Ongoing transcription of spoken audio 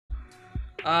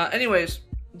Anyways,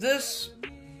 this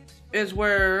is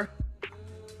where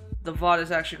the VOD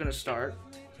is actually gonna start.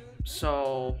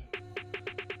 So,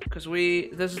 because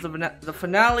this is the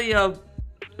finale of,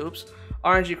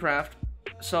 RNGCraft.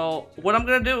 So, what I'm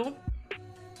gonna do,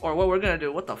 or what we're gonna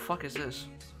do, what the fuck is this?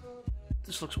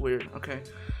 This looks weird. Okay,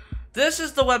 this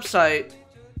is the website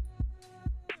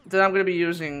that I'm gonna be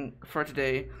using for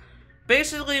today.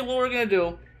 Basically, what we're gonna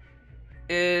do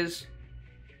is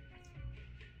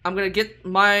I'm gonna get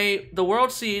the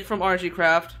world seed from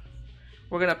RNGCraft.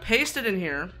 We're gonna paste it in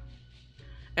here,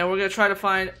 and we're gonna try to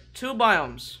find 2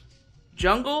 biomes: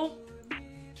 jungle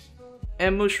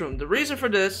and mushroom. The reason for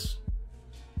this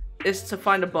is to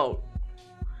find a boat.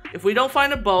 If we don't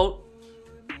find a boat,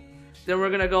 then we're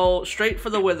gonna go straight for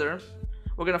the wither.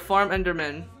 We're gonna farm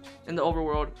endermen in the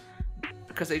overworld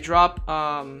because they drop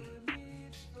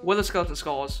wither skeleton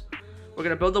skulls. We're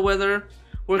gonna build the wither.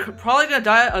 We're probably gonna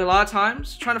die a lot of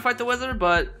times trying to fight the wither,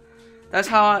 but that's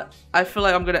how I feel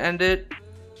like I'm gonna end it.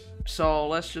 So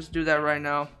let's just do that right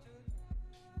now.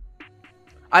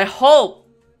 I hope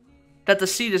that the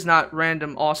seed is not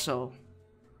random also,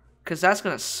 because that's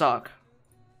gonna suck.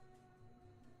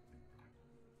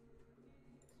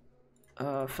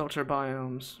 Filter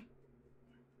biomes.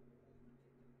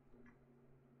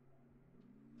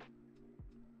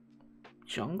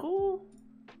 Jungle?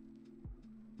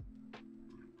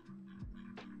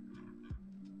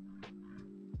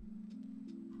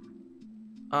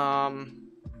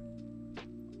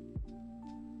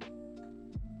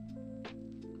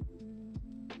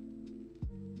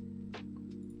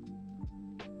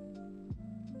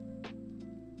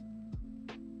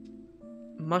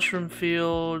 Mushroom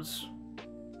fields.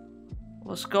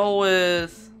 Let's go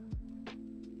with...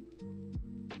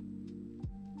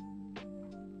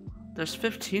 There's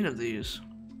 15 of these.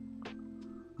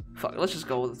 Fuck, let's just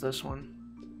go with this one.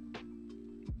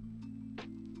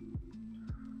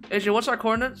 AJ, what's our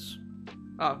coordinates?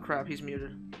 Oh crap, he's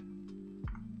muted.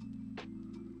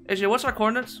 AJ, what's our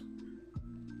coordinates?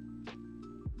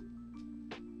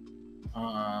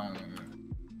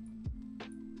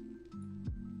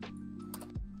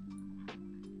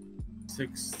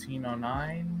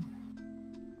 1609,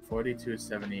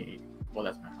 4278. Well,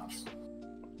 that's my house.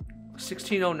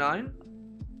 1609?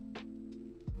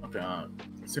 Okay,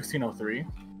 1603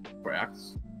 for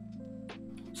X.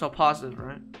 So positive,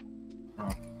 right? Oh.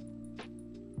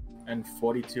 And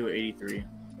 4283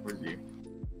 for Z.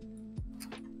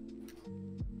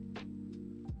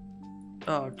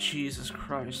 Oh, Jesus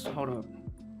Christ. Hold up.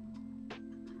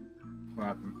 What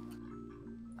happened?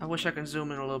 I wish I could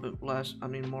zoom in a little bit less. I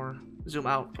mean, more. Zoom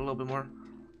out a little bit more.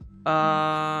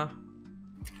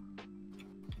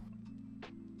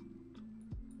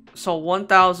 So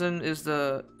 1000 is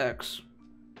the X.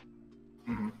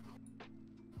 Mm-hmm.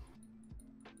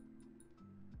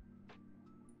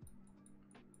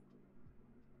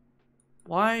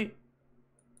 Why?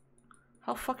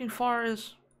 How fucking far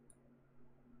is...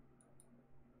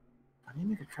 I need to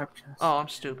make a trap chest. Oh, I'm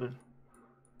stupid.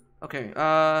 Okay,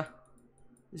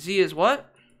 Z is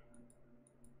what?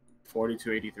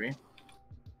 4283.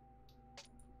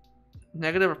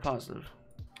 Negative or positive?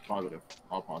 Positive.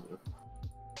 All positive.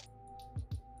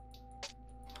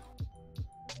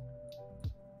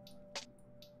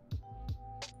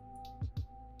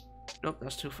 Nope,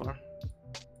 that's too far.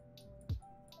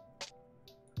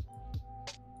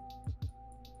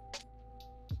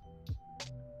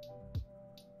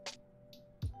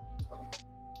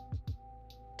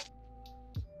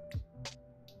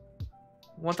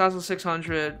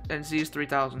 $1,600 and Z is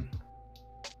 3,000.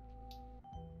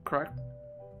 Correct?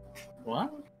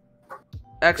 What?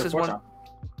 X So is 4,000. 1.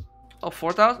 Oh,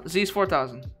 4,000? Z is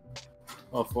 4,000.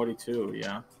 Oh, 42,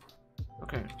 yeah.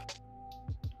 Okay.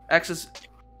 X is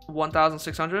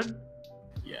 1,600?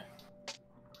 Yeah.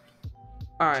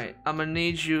 Alright, I'm gonna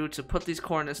need you to put these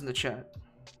coordinates in the chat.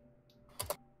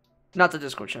 Not the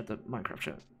Discord chat, the Minecraft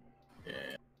chat.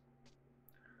 Yeah.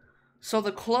 So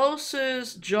the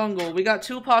closest jungle, we got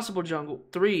 2 possible jungle,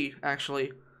 3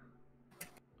 actually.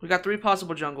 We got 3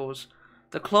 possible jungles.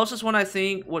 The closest one I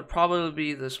think would probably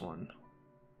be this one.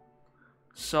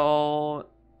 So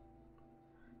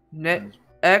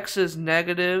X is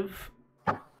negative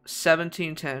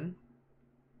 1710.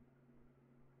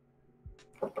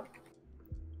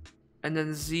 And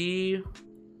then Z...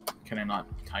 Can I not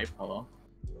type hello?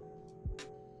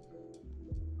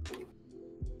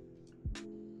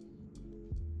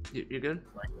 You good?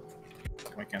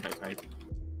 Why can't I type?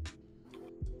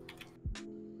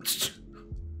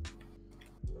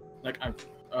 Like I'm.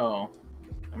 Oh,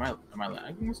 am I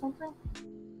lagging or something?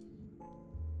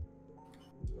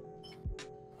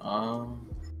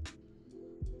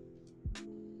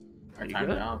 I You timed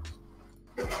good? out.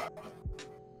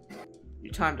 You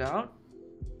timed out?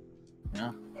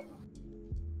 Yeah.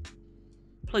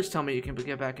 Please tell me you can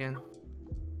get back in.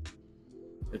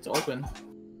 It's open.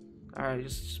 Alright,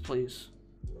 just please.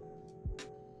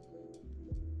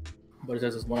 But it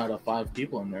says there's 1 out of 5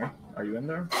 people in there. Are you in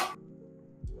there?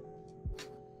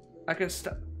 I can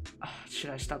stop.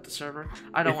 Should I stop the server?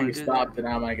 I don't want to do If you stop, that.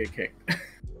 then I might get kicked.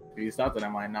 If you stop, then I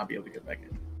might not be able to get back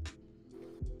in.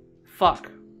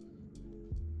 Fuck.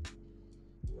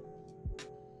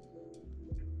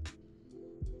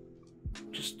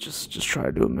 Just try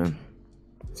to do it, man.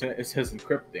 It says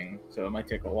encrypting, so it might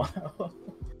take a while.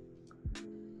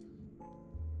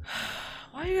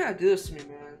 Why you gotta do this to me,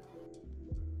 man?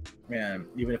 Man,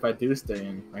 even if I do stay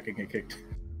in, I could get kicked.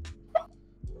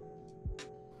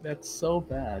 That's so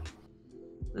bad.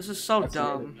 This is so That's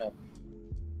dumb. really bad.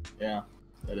 Yeah,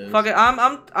 that is. Fuck it.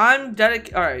 I'm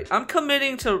dedicated. All right, I'm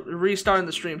committing to restarting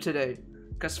the stream today.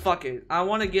 Cause fuck it, I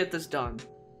want to get this done.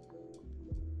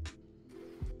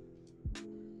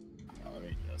 Let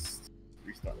me just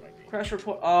restart my game. Crash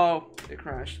report. Oh, it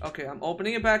crashed. Okay, I'm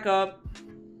opening it back up.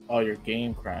 Oh, your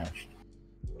game crashed.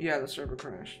 Yeah, the server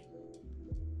crashed.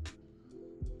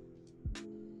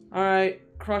 All right,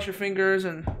 cross your fingers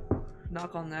and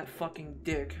knock on that fucking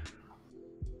dick.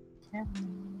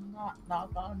 Not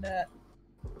knock on that.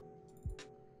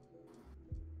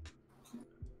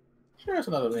 Sure, it's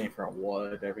another name for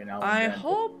wood every now and I then.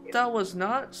 hope that was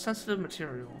not sensitive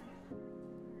material.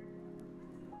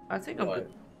 I think I'm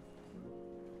good.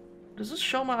 Does this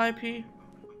show my IP?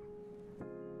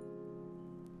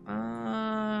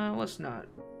 Let's not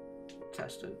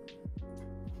test it.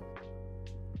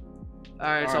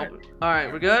 Alright, it's open.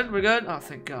 Alright, we're good? We're good? Oh,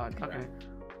 thank God. Okay.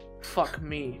 Fuck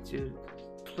me, dude.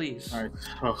 Please. Alright,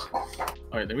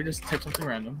 alright, let me just type something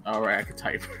random. Alright, I can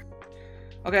type.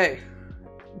 Okay.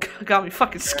 Got me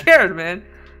fucking scared, man.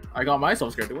 I got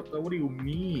myself scared. What do you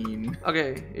mean?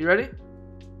 Okay, you ready?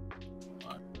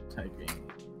 Typing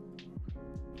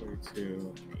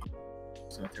 42.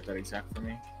 It's gonna type that exact for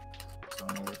me. So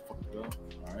I know where the fuck to go.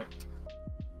 Alright.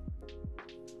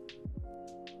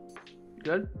 You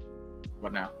good?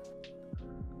 What now?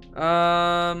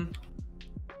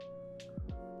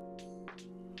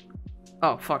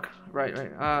 Oh, fuck. Right.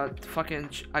 Fucking...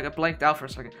 I got blanked out for a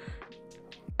second.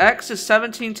 X is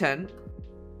 1710.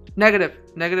 Negative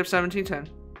 1710.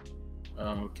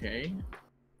 Okay.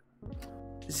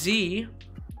 Z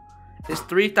is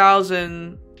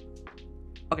 3000.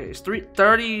 Okay, it's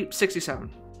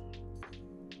 3067.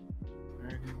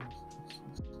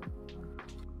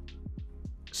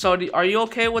 So, are you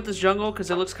okay with this jungle? Because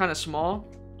it looks kind of small.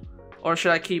 Or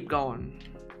should I keep going?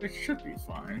 It should be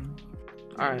fine.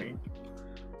 Alright.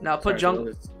 Now put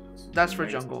jungle. That's for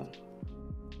jungle.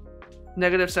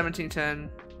 Negative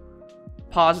 1710.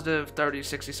 Positive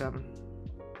 3067.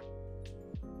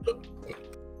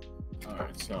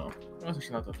 Alright, so that's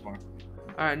actually not that far.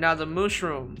 Alright, now the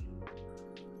mushroom.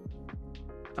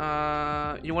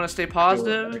 You want to stay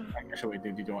positive? Actually,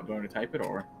 wait, do you want to type it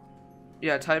or?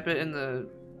 Yeah, type it in the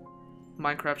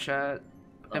Minecraft chat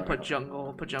and put Alright.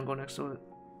 jungle. Put jungle next to it.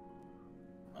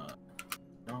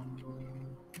 Jungle.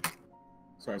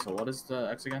 Sorry, so what is the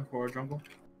X again for jungle?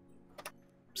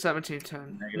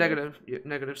 1710. Yeah,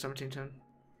 negative 1710.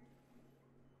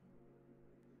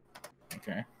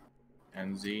 Okay.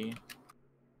 And Z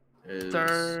is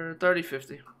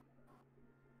 3050.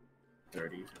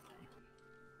 30.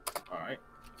 Alright.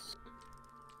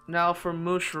 Now for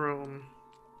mushroom.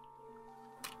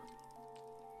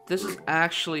 This is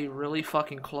actually really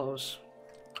fucking close.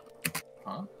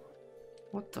 Huh?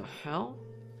 What the hell?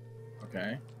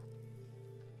 Okay.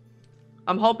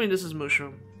 I'm hoping this is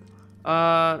mushroom.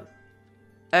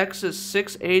 X is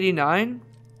 689.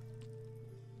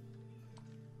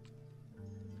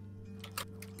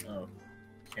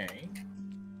 Okay.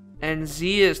 And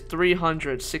Z is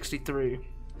 363.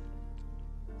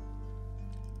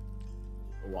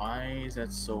 Why is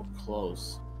that so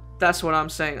close? That's what I'm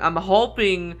saying. I'm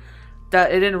hoping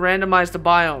that it didn't randomize the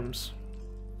biomes.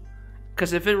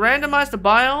 Because if it randomized the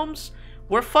biomes,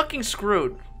 we're fucking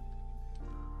screwed.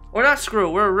 We're not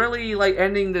screwed. We're really, like,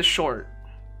 ending this short.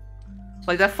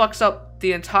 Like, that fucks up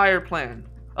the entire plan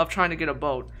of trying to get a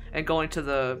boat and going to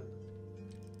the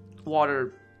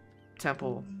water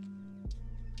temple.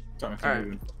 So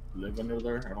can you live under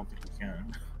there? I don't think you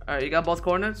can. Alright, you got both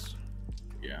coordinates?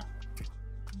 Yeah.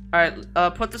 Alright,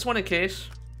 put this one in case.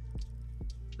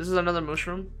 This is another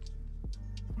mushroom.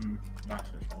 Not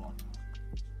sure. Hold on.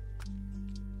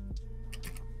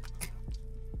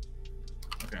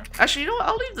 Okay. Actually, you know what?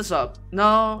 I'll leave this up.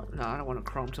 No, I don't want a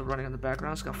Chrome to running in the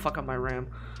background. It's gonna fuck up my RAM.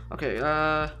 Okay,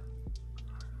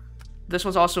 This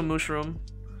one's also mushroom.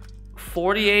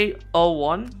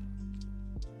 4801.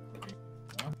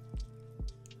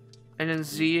 And then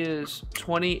Z is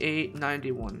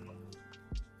 2891.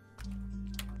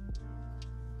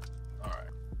 Alright.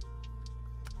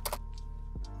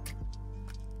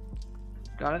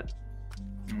 Got it?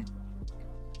 Mm.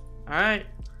 Alright.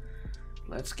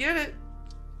 Let's get it.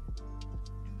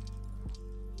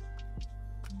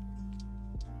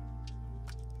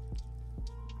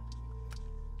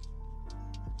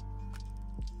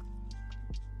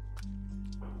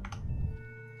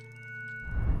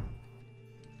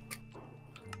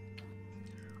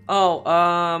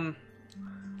 Oh,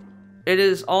 it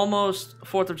is almost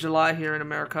 4th of July here in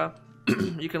America.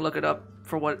 You can look it up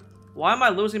for what... Why am I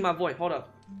losing my voice? Hold up.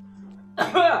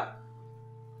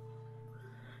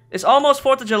 It's almost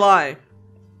 4th of July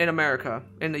in America,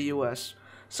 in the US.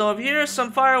 So if you hear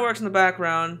some fireworks in the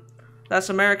background, that's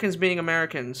Americans being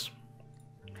Americans.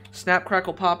 Snap,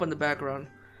 crackle, pop in the background.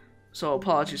 So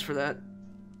apologies for that.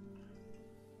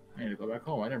 I need to go back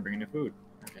home. I didn't bring any food.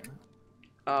 Okay.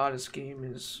 This game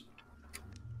is...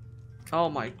 Oh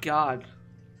my god.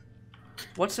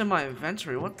 What's in my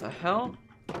inventory? What the hell?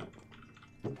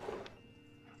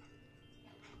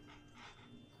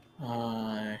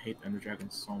 I hate the Ender Dragon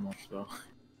so much, though.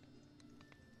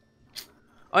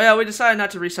 Oh yeah, we decided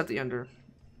not to reset the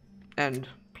end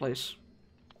place.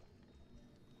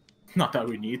 Not that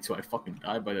we need to. I fucking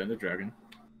died by the Ender Dragon.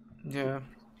 Yeah.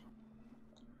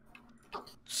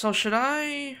 So should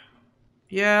I...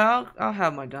 Yeah, I'll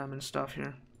have my diamond stuff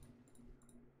here.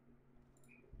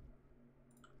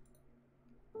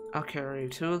 I'll carry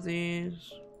 2 of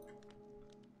these.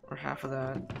 Or half of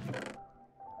that.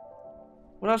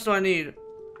 What else do I need?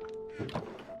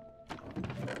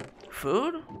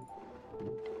 Food?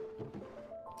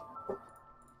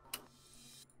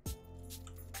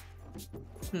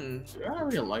 Do I have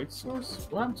any light source?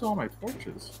 What happened to all my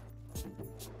torches?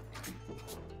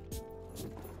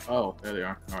 Oh, there they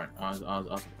are. Alright,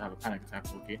 I'll have a panic attack,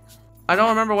 okay? I don't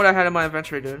remember what I had in my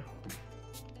inventory, dude.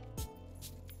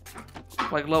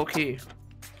 Like, low-key.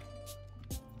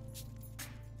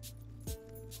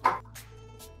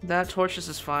 That torches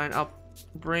is fine. I'll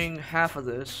bring half of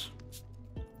this.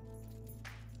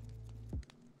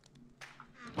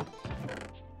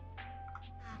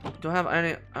 Do I have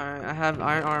any... Alright, I have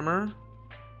iron armor.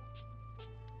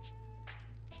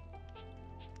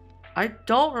 I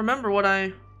don't remember what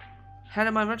I had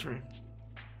in my inventory.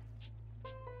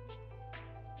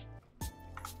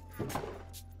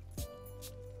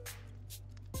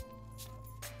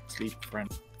 Sleep,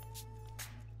 friend.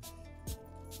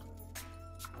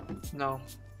 No.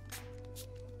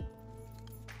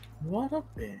 What a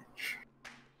bitch.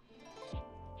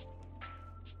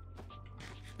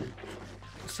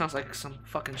 Sounds like some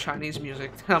fucking Chinese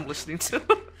music that I'm listening to.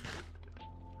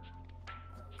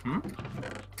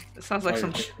 It sounds like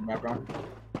some background.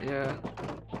 Yeah.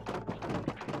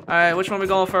 Alright, which one we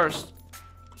going first?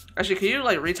 Actually, can you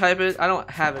like retype it? I don't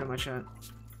have it in my chat.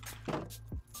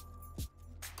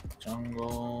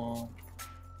 Jungle.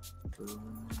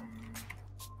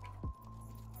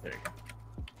 There you go.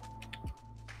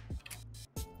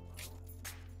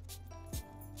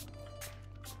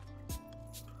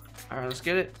 Alright, let's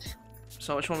get it.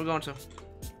 So which one are we going to?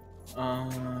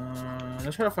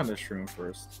 Let's try to find this room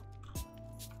first.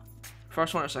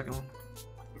 First one or second one?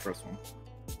 The first one.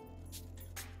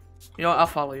 You know what? I'll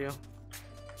follow you.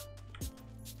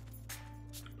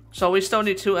 So we still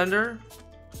need 2 ender?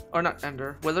 Or not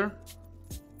ender, wither?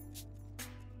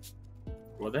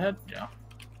 Witherhead? Yeah.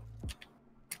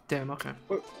 Damn, okay.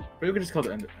 But we could just call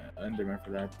the Enderman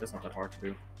for that. That's not that hard to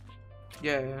do.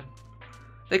 Yeah, yeah.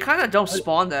 They kind of don't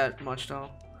spawn that much, though.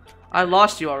 I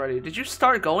lost you already. Did you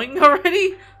start going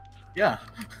already? Yeah.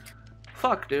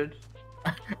 Fuck, dude.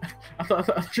 I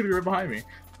thought you were right behind me.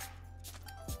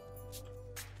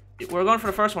 We're going for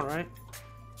the first one, right?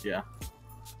 Yeah.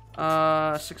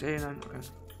 689. Okay.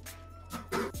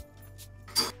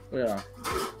 Oh, yeah.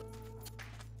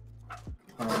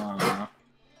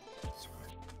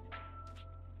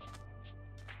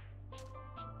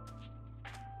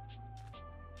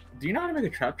 Do you know how to make a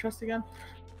trap chest again?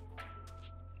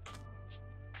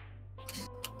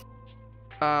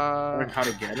 Or how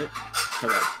to get it?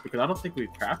 Because I don't think we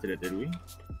crafted it, did we?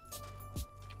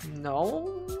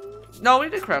 No. No, we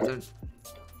did craft it.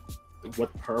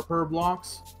 What, purple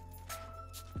blocks?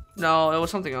 No, it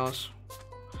was something else.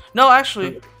 No,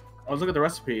 actually. I was looking at the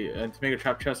recipe, and to make a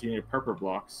trap chest, you need purple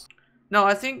blocks. No,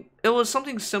 I think it was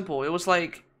something simple. It was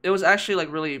like, it was actually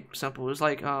like really simple. It was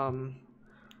like,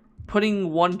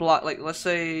 putting one block, like let's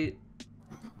say,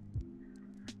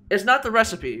 It's not the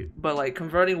recipe, but like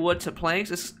converting wood to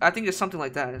planks. I think it's something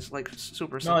like that. It's like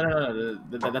super simple.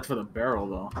 No. That's for the barrel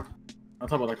though. I'm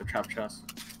talking about like the trap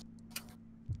chest.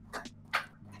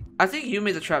 I think you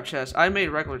made the trap chest. I made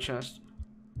regular chest.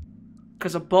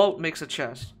 Cause a boat makes a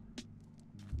chest.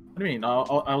 What do you mean?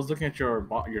 I was looking at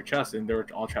your chest and they were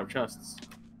all trap chests.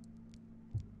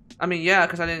 I mean, yeah,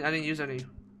 cause I didn't use any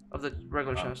of the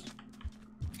regular chest.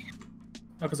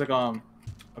 No, cause like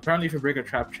apparently if you break a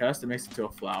trap chest, it makes it to a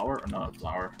flower or not a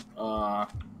flower.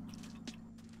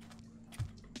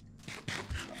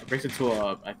 It breaks it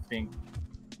to I think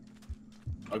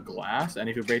a glass, and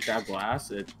if you break that glass,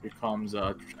 it becomes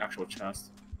a actual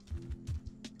chest.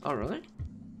 Oh really?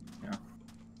 Yeah.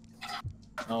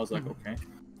 I was like, okay.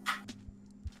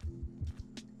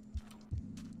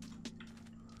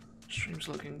 Stream's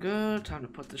looking good. Time to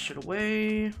put this shit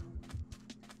away.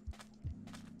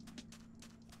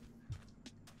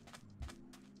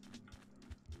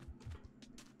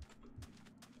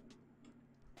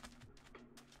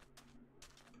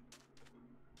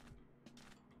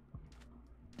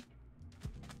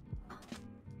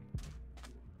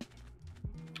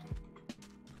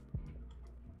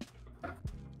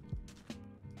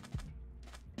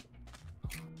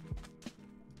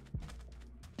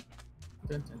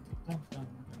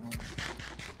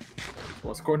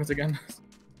 What's coordinates again?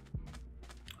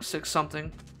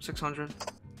 600.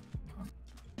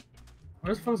 I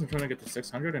just focus on trying to get to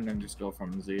 600 and then just go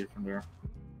from Z from there.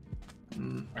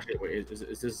 Actually, wait,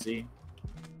 is this Z?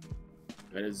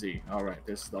 That is Z. Alright,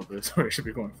 this is where I should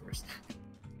be going first.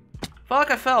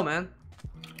 Fuck, I fell, man.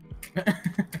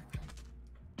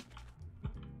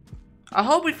 I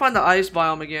hope we find the ice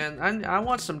biome again. I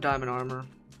want some diamond armor.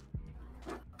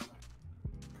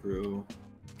 True.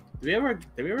 Did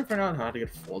we ever find out how to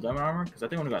get full diamond armor? Because I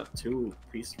think we only got 2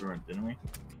 pieces from it, didn't we?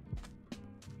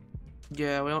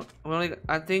 Yeah, we only.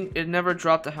 I think it never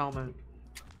dropped the helmet.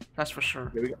 That's for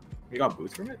sure. Yeah, we got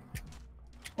boots from it?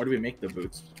 Or do we make the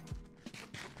boots?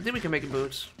 I think we can make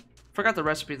boots. Forgot the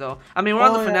recipe though. I mean, we're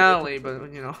on the finale,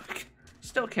 but you know,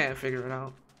 still can't figure it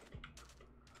out.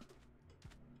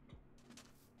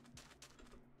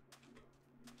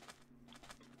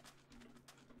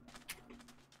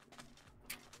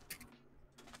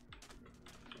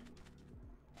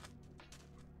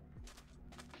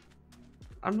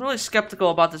 I'm really skeptical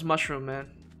about this mushroom, man.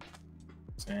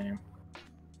 Same.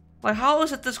 Like, how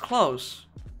is it this close?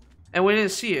 And we didn't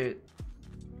see it.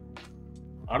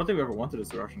 I don't think we ever went to this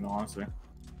direction, honestly.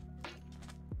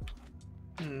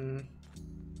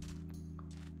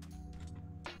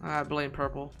 I blame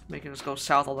purple, making us go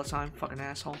south all the time. Fucking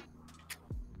asshole.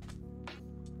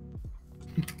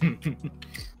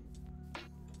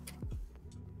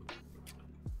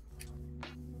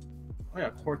 Oh yeah,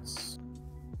 quartz.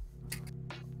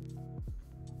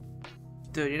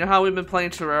 Dude, you know how we've been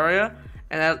playing Terraria?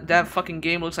 And that fucking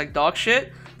game looks like dog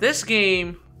shit? This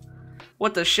game,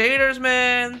 with the shaders,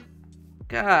 man.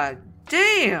 God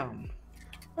damn.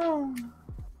 Oh.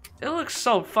 It looks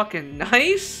so fucking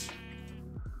nice.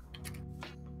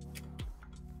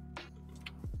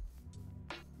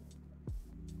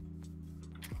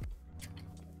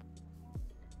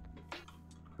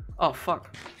 Oh,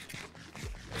 fuck.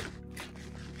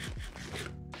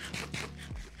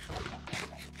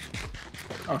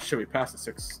 Oh shit, we passed the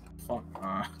 6. Fuck.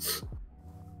 I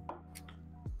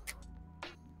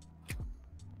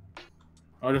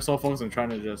was just so focused on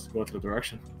trying to just go to the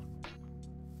direction.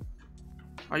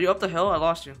 Are you up the hill? I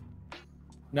lost you.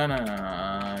 No.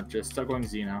 Just start going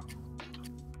Z now.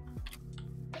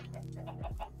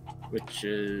 Which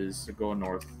is to go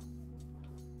north.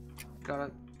 Got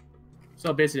it.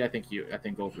 So basically, I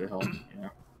think go for the hill. Yeah.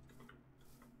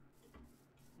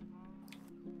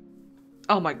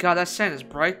 Oh my god, that sand is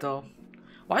bright though.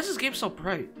 Why is this game so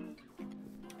bright?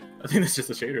 I think that's just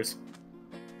the shaders.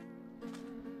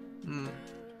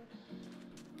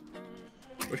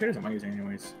 What shaders am I using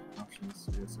anyways? Options,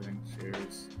 settings,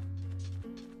 shaders,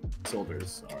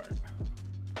 shoulders. All right.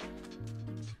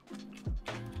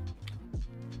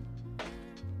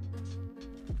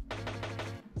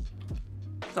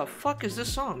 What the fuck is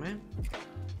this song, man?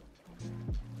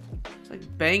 It's like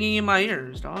banging in my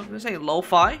ears, dog. This ain't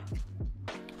lo-fi.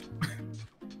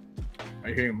 Are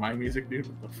you hearing my music, dude?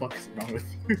 What the fuck is wrong with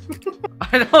you?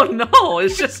 I don't know.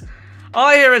 It's just all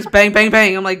I hear is bang, bang,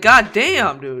 bang. I'm like, god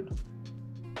damn, dude.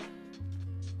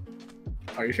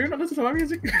 Are you sure not listening to my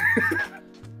music?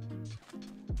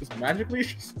 Just magically?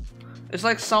 It's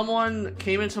like someone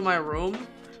came into my room,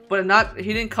 but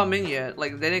he didn't come in yet.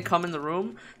 Like, they didn't come in the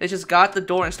room. They just got the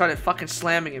door and started fucking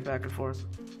slamming it back and forth.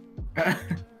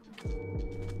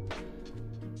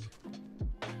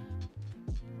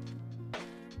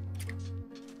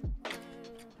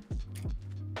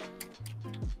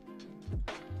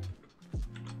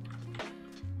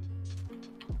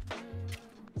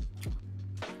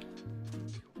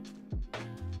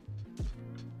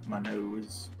 my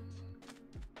nose.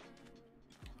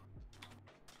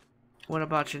 What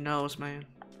about your nose, man?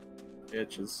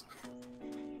 Itches.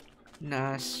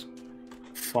 Nice.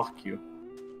 Fuck you.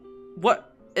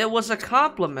 What? It was a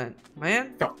compliment,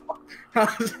 man. How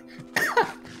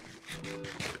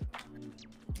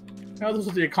this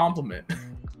would be a compliment?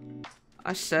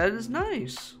 I said it's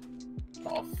nice.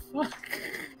 Oh fuck.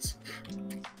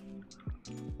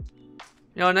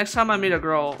 You know, next time I meet a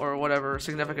girl or whatever,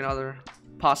 significant other,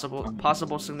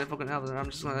 possible significant other, I'm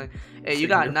just gonna, hey, you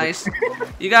got a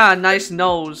nice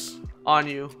nose on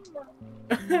you.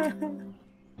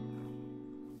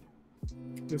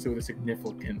 This was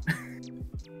significant.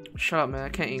 Shut up, man. I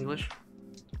can't English.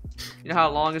 You know how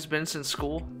long it's been since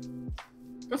school?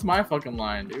 That's my fucking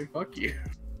line, dude. Fuck you.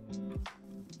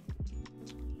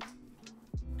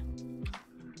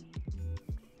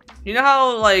 You know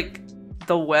how, like,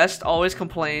 the West always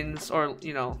complains, or,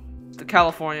 you know, the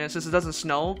California, since it doesn't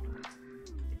snow,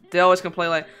 they always complain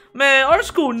like, man, our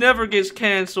school never gets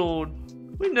canceled.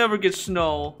 We never get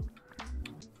snow.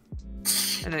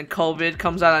 And then COVID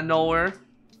comes out of nowhere.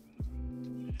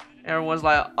 Everyone's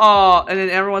like, oh, and then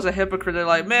everyone's a hypocrite. They're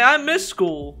like, man, I miss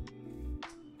school.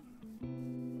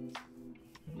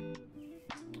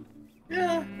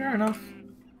 Yeah, fair enough.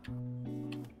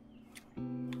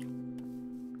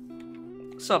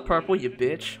 What's up, Purple, you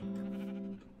bitch?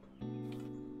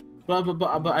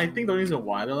 But I think the reason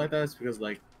why they're like that is because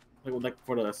like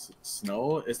for the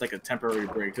snow, it's like a temporary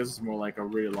break. This is more like a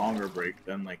really longer break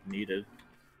than like needed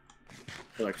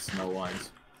for like snow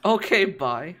wise. Okay,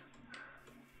 bye.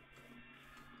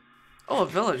 Oh, a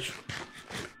village.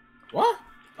 What?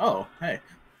 Oh, hey.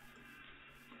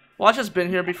 Watch us been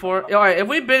here before. Alright, if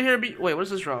we've been here wait, what does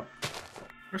this drop?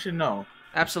 Actually, no.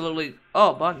 Absolutely.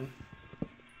 Oh, button.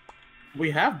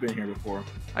 We have been here before.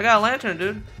 I got a lantern,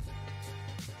 dude.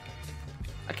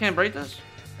 I can't break this?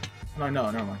 No,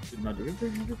 never mind. No, did we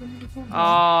been here before? No.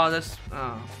 Oh, this.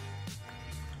 Oh.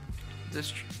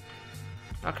 This.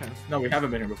 Okay. No, we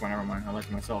haven't been here before. Never mind. I like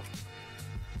myself.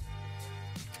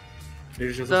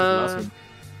 It's just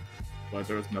but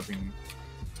there was nothing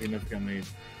significantly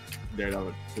there that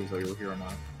would prove that you were here or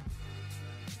not.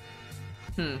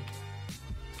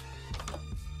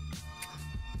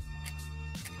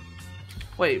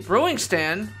 Wait, brewing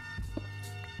stand?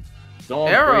 Don't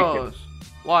arrows. Break it.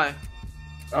 Why?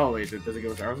 Oh wait, does it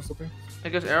give us arrows or something? I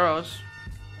guess arrows.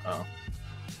 Oh.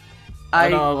 I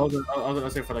was gonna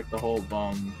say for like the whole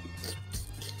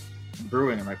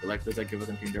brewing and like does that give us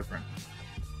anything different?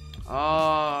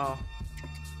 Oh.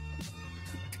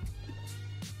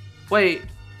 We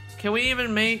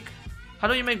even make? How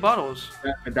do you make bottles?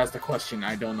 That's the question.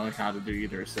 I don't know how to do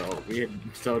either. So we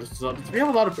have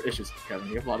a lot of issues, Kevin.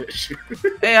 We have a lot of issues.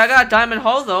 Hey, I got diamond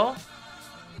hull though.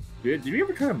 Dude, did you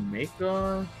ever try to make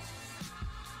a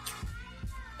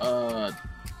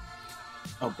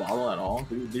bottle at all?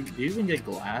 Do you even get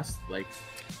glass, like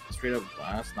straight up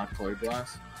glass, not colored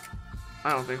glass?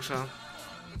 I don't think so.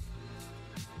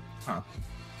 Huh.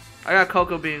 I got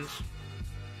cocoa beans.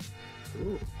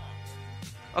 Ooh.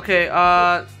 Okay,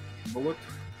 Bullet.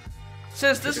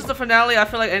 since this is the finale, I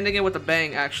feel like ending it with a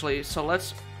bang, actually. So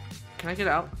let's... Can I get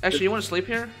out? Actually, you want to sleep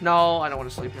here? No, I don't want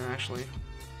to sleep here, actually.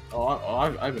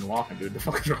 I've been walking, dude. The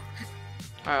fuck is wrong?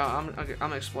 Alright,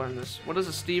 I'm exploring this. What does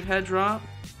a Steve head drop?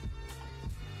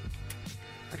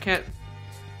 I can't...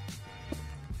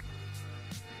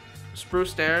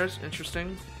 Spruce stairs,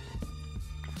 interesting.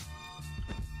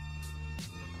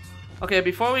 Okay,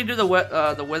 before we do the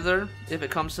wither, if it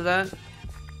comes to that,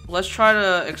 let's try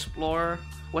to explore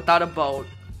without a boat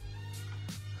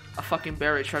a fucking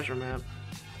buried treasure map.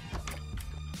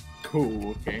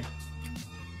 Cool. Okay.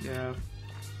 Yeah.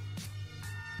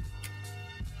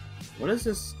 What is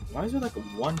this? Why is there like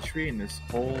one tree in this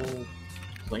whole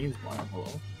plains biome?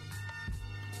 Hello.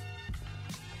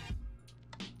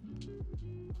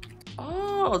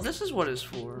 Oh, this is what it's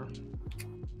for.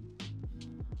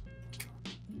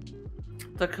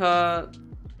 How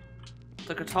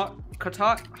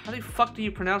the fuck do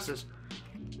you pronounce this?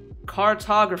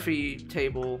 Cartography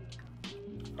table.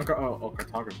 Okay, oh,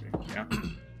 cartography. Yeah.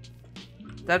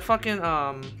 That fucking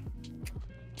how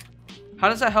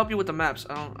does that help you with the maps?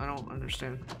 I don't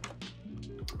understand.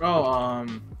 Oh,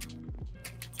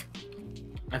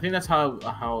 I think that's how it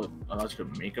allows you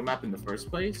to make a map in the first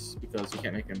place, because you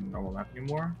can't make a normal map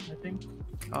anymore, I think.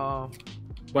 Oh.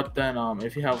 But then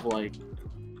if you have like,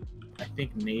 I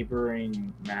think,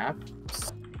 neighboring maps,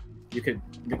 you could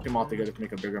link them all together to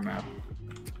make a bigger map.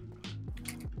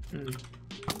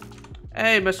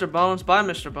 Hey, Mr. Bones. Bye,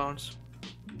 Mr. Bones.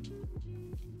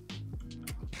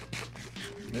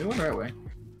 Maybe went the right way.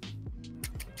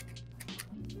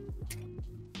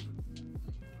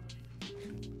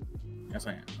 Yes,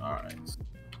 I am. Alright.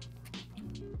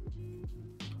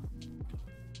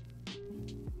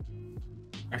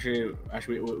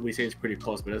 Actually, we say it's pretty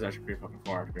close, but it's actually pretty fucking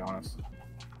far, to be honest.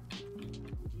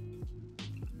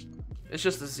 It's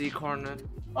just the Z coordinate.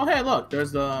 Oh, hey, look,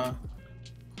 there's the.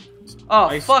 Oh,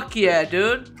 ice. fuck yeah,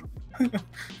 dude.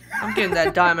 I'm getting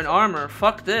that diamond armor.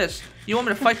 Fuck this. You want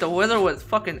me to fight the wither with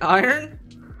fucking iron?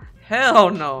 Hell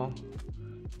no.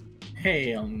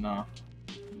 Hell no.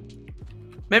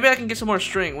 Maybe I can get some more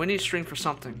string. We need string for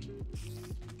something.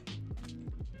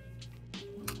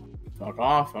 Fuck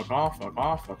off, fuck off, fuck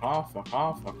off, fuck off, fuck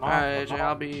off, fuck off. Alright, AJ,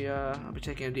 I'll be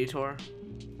taking a detour.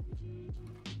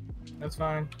 That's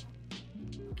fine.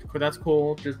 That's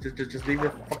cool. Just leave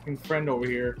your fucking friend over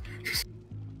here.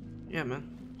 Yeah,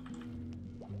 man.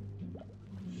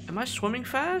 Am I swimming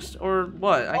fast or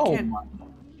what? I can't.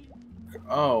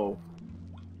 Oh.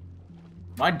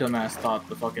 My dumbass thought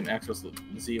the fucking X was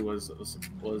Z was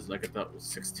like, I thought it was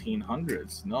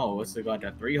 1600s. No, it's the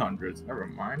goddamn 300s. Never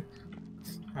mind.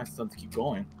 I still have to keep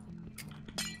going.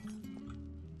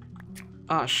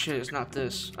 Ah, shit, it's not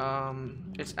this.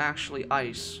 It's actually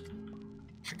ice.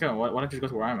 Chicken, why don't you go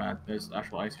to where I'm at? There's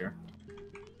actual ice here.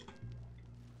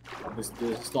 This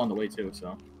is still on the way too,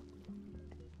 so.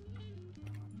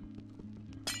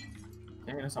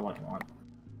 Dang, that's not what I want.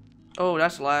 Oh,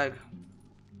 that's lag.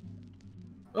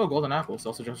 Oh, golden apples.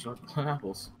 Also just golden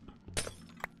apples.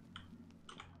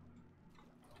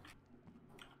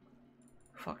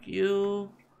 Fuck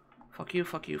you. Fuck you,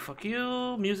 fuck you, fuck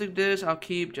you. Music disc, I'll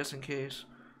keep just in case.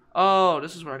 Oh,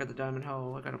 this is where I got the diamond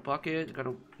hoe. I got a bucket. I got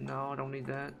a... No, I don't need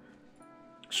that.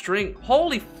 String.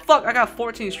 Holy fuck, I got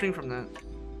 14 string from that.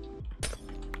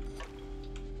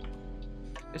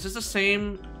 Is this the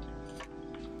same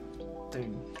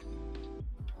thing?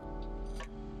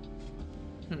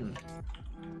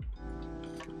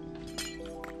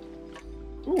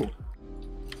 Ooh.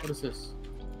 What is this?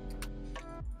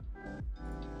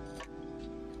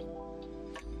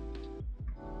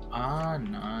 Ah,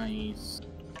 nice.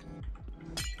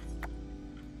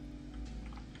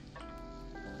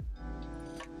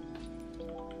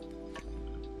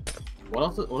 What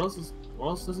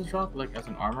else does it drop? Like as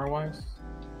an armor wise?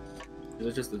 Is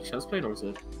it just the chest plate or is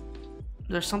it?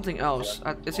 There's something else.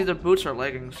 It's either boots or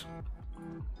leggings.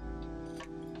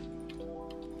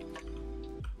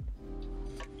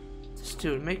 This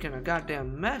dude making a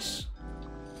goddamn mess.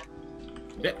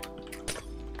 Yeah.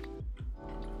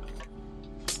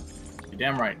 You're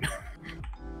damn right.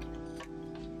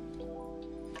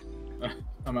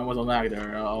 I wasn't lag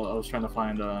there. I was trying to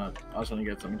find. I was trying to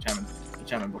get some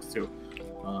enchantment books too.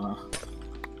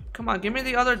 Come on, give me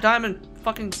the other diamond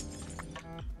fucking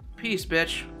piece,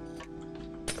 bitch.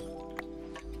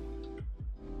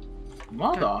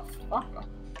 Motherfucker.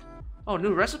 Oh,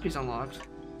 new recipes unlocked.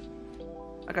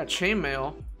 I got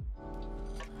chainmail.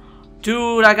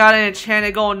 Dude, I got an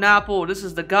enchanted golden apple. This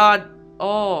is the god.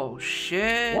 Oh,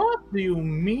 shit. What do you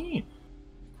mean?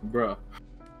 Bruh.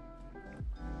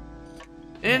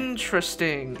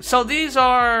 Interesting. So these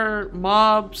are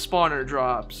mob spawner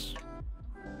drops.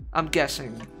 I'm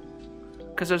guessing.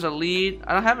 Because there's a lead.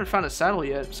 I haven't found a saddle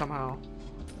yet, somehow.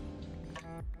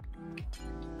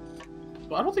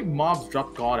 But I don't think mobs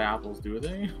drop god apples, do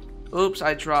they? Oops,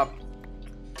 I dropped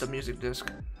the music disc.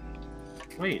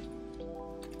 Wait.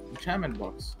 Enchantment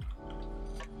books.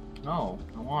 No,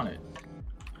 I want it.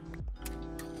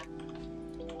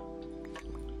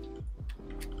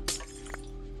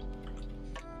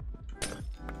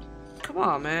 Come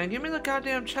on, man. Give me the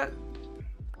goddamn chat.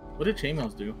 What did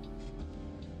chainmails do?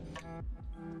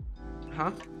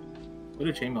 Huh? What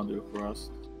did chainmail do for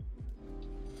us?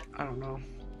 I don't know.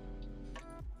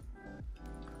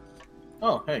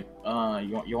 Oh, hey.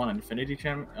 You want infinity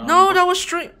chain? No, book? that was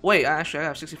string. Wait, actually, I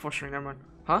have 64 string. Never mind.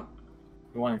 Huh?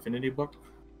 You want infinity book?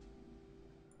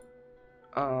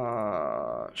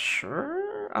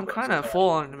 Sure. I'm kind of full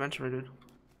on inventory, dude.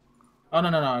 Oh no.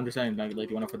 I'm just saying, like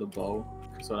you want it for the bow,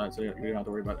 so you don't have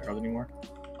to worry about the arrows anymore.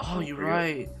 Oh, you're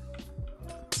right.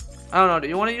 I don't know. Do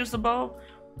you want to use the bow?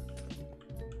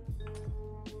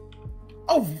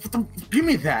 Oh, give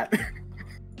me that! Did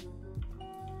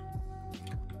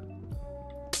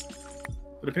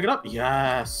I pick it up?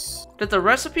 Yes. Did the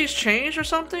recipes change or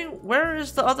something? Where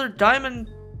is the other diamond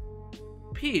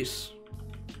piece?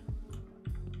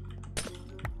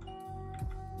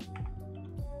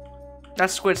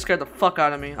 That squid scared the fuck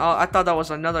out of me. Oh, I thought that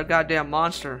was another goddamn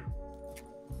monster.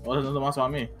 Oh, there's another monster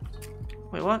on me.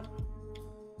 Wait, what?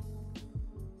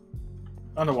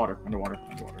 Underwater.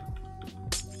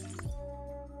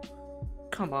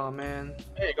 Come on, man.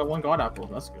 Hey, I got one god apple.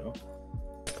 Let's go.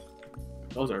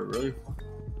 Those are really fun.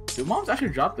 Do mobs actually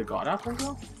drop the god apples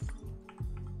though?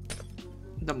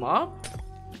 The mob?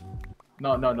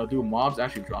 No. Do mobs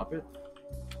actually drop it?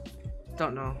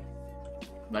 Don't know.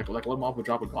 Like what mob would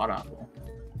drop a god apple?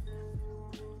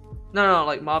 No,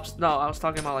 like mobs. No, I was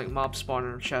talking about like mob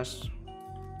spawner chests.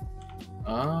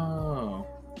 Oh.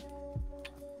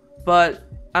 But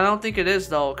I don't think it is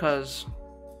though, cause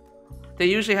they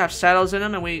usually have saddles in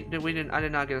them, and we didn't. I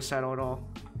did not get a saddle at all.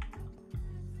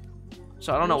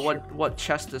 So I don't know what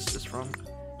chest this is from.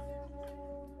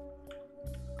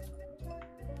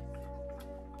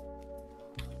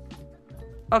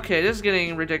 Okay, this is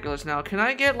getting ridiculous now. Can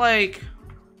I get like?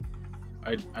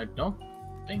 I don't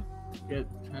think it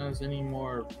has any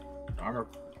more armor,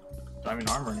 diamond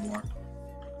armor anymore.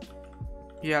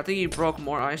 Yeah, I think you broke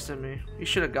more ice than me. You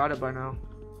should have got it by now.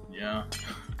 Yeah.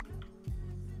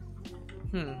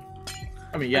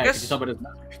 I mean, yeah, I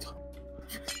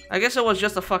guess it was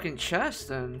just a fucking chest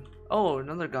then. Oh,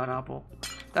 another god apple.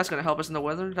 That's gonna help us in the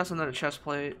weather. That's another chest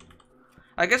plate.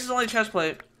 I guess it's only chest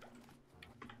plate.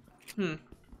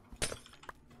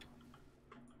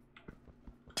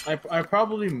 I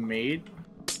probably made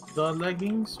the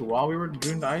leggings while we were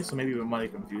doing the ice, so maybe we might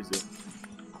have confused it.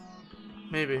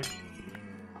 Maybe.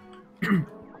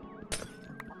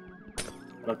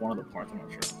 Like one of the parts, I'm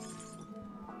not sure.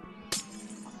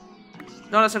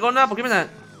 No, that's a golden apple. Give me that.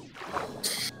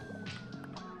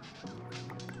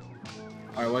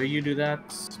 Alright, while you do that,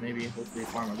 maybe hopefully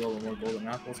farm a little more golden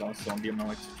apples. Also, I'm being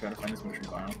like to try to find this mushroom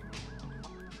biome.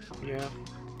 Yeah.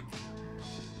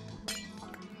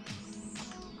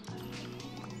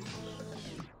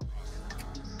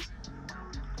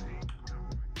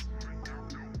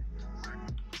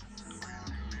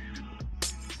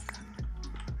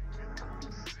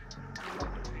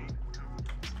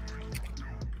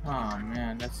 Oh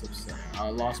man, that's upsetting. I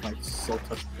lost my Soul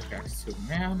Touch pickaxe too,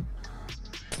 man.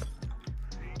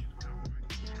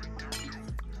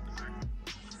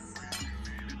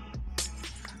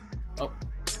 Oh.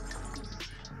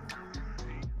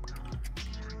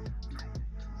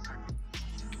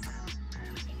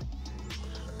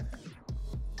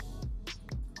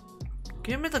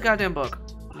 Give me the goddamn book.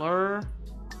 Lure.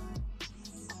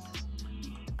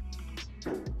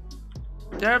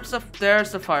 There's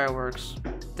the fireworks.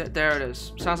 There it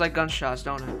is. Sounds like gunshots,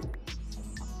 don't it?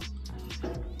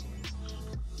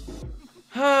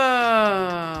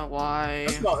 Why?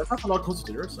 It's not a lot closer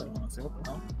to your side, honestly. What the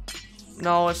hell?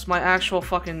 No, it's my actual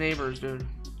fucking neighbors, dude.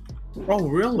 Oh,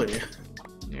 really?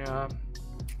 Yeah.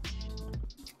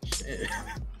 Shit.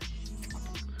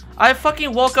 I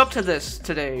fucking woke up to this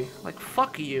today. Like,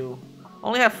 fuck you.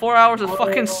 Only had 4 hours of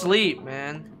fucking sleep,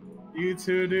 man. You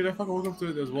too, dude. I fucking woke up to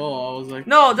it as well. I was like,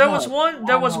 no, there was one.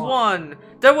 There was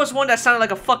one that sounded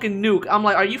like a fucking nuke. I'm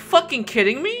like, are you fucking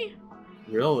kidding me?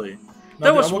 Really? No,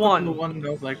 there dude, was I woke one. up to the one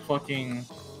that was like fucking,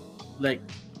 like,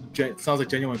 sounds like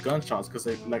genuine gunshots because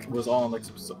it was all in like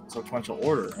sequential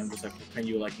order and just like, can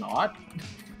you like not?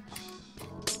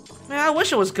 Man, I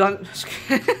wish it was gun.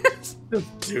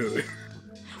 Dude. Wait,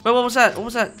 what was that? What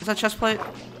was that? Is that chest plate?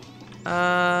 Did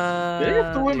I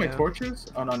have to win my Yeah. torches?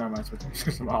 Oh no, never mind.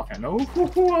 Okay, no.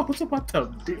 I was about to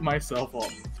beat myself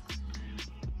up.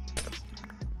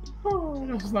 Oh,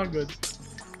 this is not good.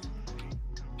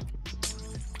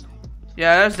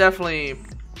 Yeah, there's definitely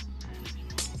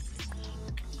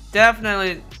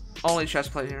only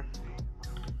chest plate here.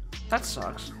 That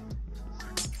sucks.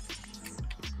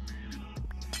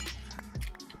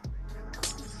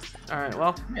 Alright,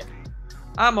 well,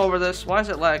 I'm over this. Why is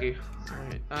it laggy?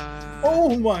 Alright,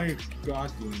 Oh my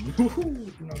god, dude.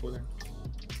 Do not go there.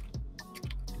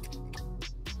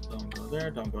 Don't go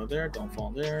there, don't go there, don't fall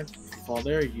there. Fall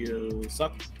there, you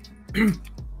suck.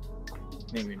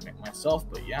 Maybe make myself,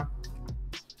 but yeah.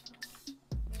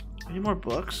 any more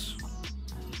books?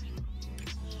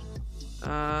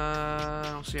 I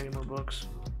don't see any more books.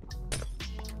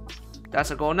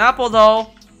 That's a golden apple,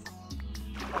 though.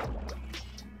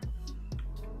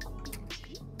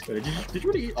 Wait, did you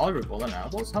really eat all your golden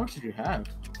apples? How much did you have?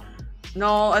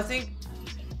 No, I think...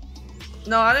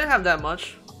 No, I didn't have that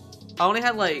much. I only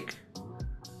had, like,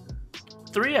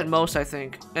 3 at most, I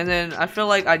think. And then I feel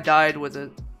like I died with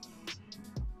it.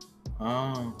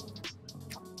 Oh.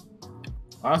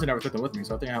 I honestly never took them with me,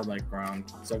 so I think I have, like, around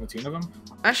 17 of them.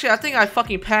 Actually, I think I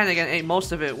fucking panicked and ate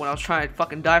most of it when I was trying to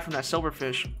fucking die from that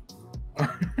silverfish.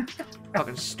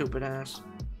 Fucking stupid ass.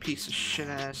 Piece of shit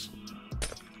ass.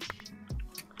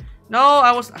 No,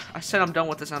 I said I'm done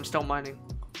with this and I'm still mining.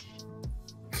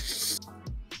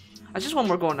 I just want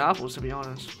more golden apples, to be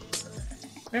honest.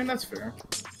 And that's fair.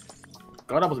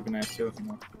 God apples would be nice too, you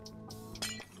know.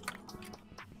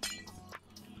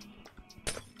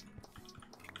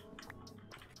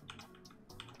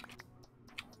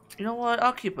 You know what?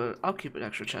 I'll keep an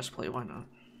extra chest plate. Why not?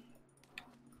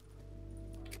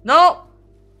 No.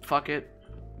 Fuck it.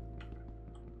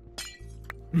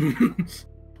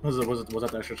 was that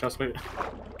the extra chest plate?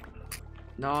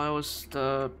 No, it was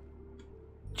the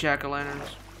jack-o'-lanterns.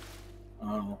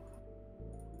 Oh.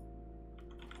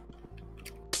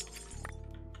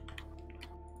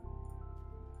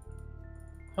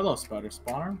 Hello, spider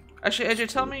spawner. Actually, AJ,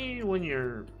 tell me when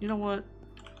you're. You know what?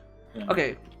 Yeah.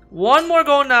 Okay, one more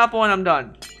golden apple and I'm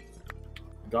done.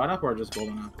 God apple or just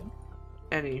golden apple?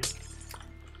 Any.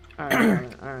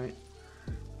 Alright, alright.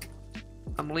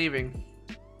 I'm leaving.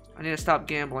 I need to stop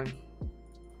gambling.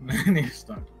 I need to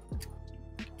stop.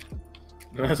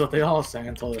 That's what they all say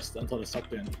until they're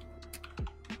sucked in.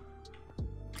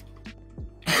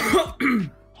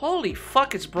 Holy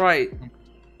fuck, it's bright.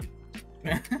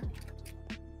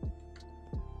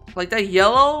 Like, that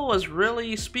yellow was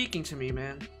really speaking to me,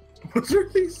 man. Was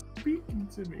really speaking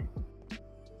to me.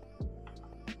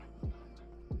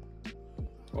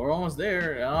 We're almost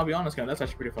there, and I'll be honest, guys, that's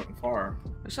actually pretty fucking far.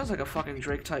 It sounds like a fucking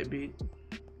Drake type beat.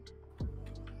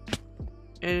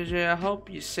 AJ, I hope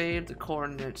you saved the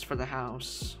coordinates for the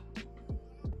house.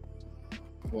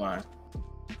 Why?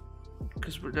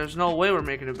 Because there's no way we're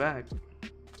making it back.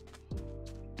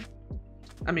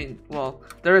 I mean, well,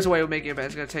 there is a way of making it back.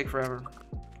 It's gonna take forever.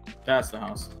 That's the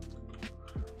house.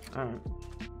 Alright.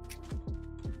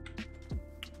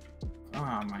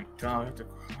 Oh my god, we have to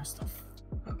cross the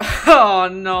Oh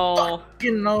no.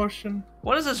 fucking ocean.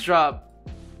 What does this drop?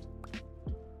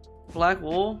 Black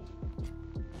wool?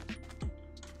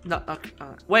 No, okay,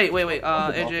 wait,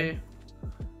 AJ.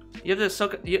 You have to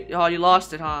soak. Oh, you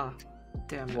lost it, huh?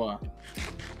 Damn it. What?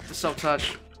 The soak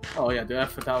touch. Oh yeah, dude,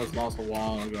 that was lost a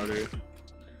while ago, dude.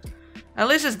 At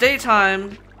least it's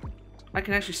daytime. I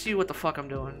can actually see what the fuck I'm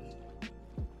doing.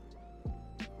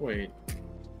 Wait.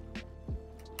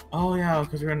 Oh yeah,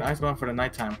 because we were in the ice bound for the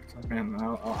nighttime. Man,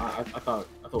 I thought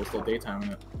it was still daytime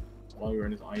in it while we were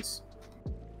in this ice.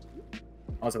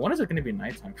 I was like, when is it gonna be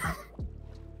nighttime?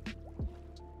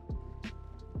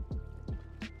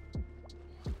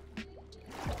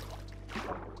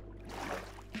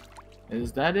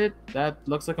 Is that it? That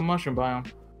looks like a mushroom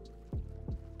biome.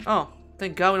 Oh,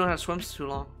 thank God we don't have to swim too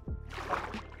long.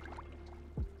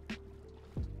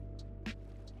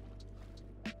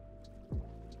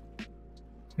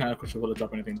 Now, of course, will it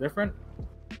drop anything different?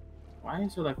 Why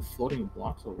is there like floating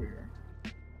blocks over here?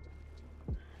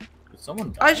 Did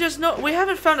someone die? I just know we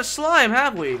haven't found a slime,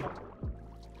 have we?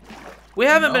 We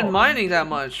haven't been mining that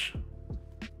much.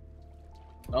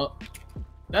 Oh,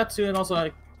 that too, and also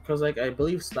like, cause like I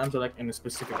believe slimes are like in the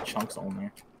specific chunks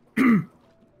only.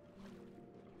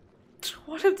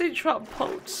 What if they drop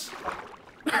potes?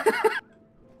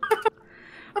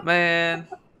 Man,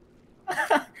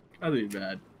 that'd be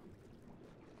bad.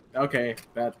 Okay,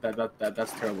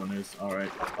 that's terrible news. All right,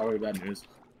 already bad news.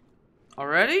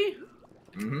 already?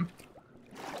 Mm-hmm.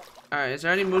 All right, is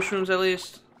there any mushrooms at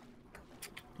least?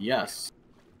 Yes.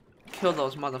 Kill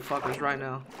those motherfuckers right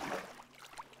now.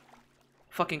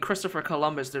 Fucking Christopher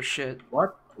Columbus, their shit.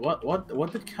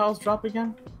 What did cows drop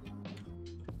again?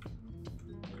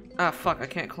 Ah, fuck, I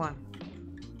can't climb.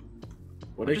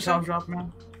 What did cows drop,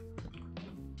 man?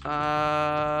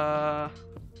 I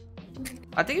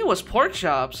think it was pork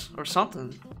chops or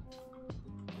something.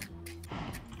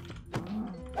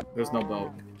 There's no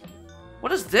boat.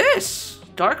 What is this?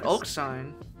 Dark oak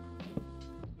sign.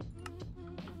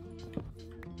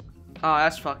 Oh,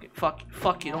 that's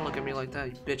fuck you, don't look at me like that,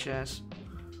 you bitch ass.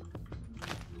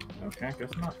 Okay, guess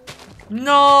not.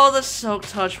 No, the soak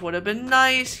touch would have been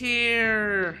nice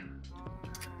here.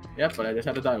 Yep, but I just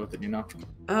had to die with it, you know?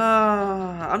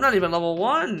 I'm not even level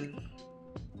 1.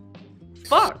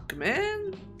 Fuck,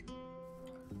 man.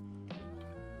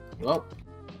 Well.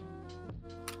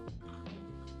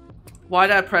 Why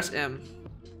did I press M?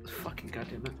 Fucking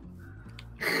goddamn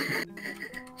it.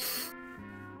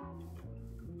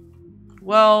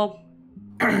 Well,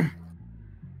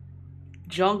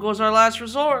 jungle's our last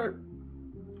resort.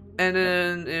 And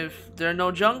then if there's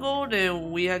no jungle,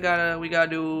 then we gotta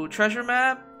do treasure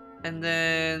map, and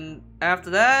then after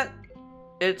that,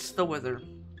 it's the wither.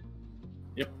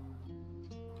 Yep.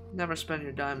 Never spend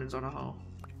your diamonds on a hoe.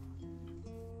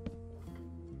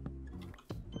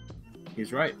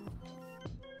 He's right.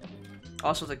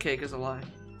 Also, the cake is a lie.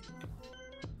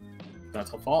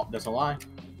 That's a fault. That's a lie.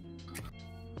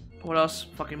 What else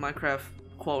fucking Minecraft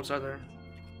quotes are there?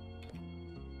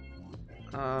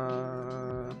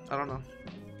 I don't know.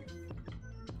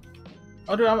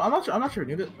 Oh, dude, I'm not sure. I'm not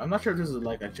sure if this is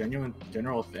like a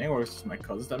general thing, or it's just my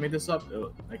cousins that made this up.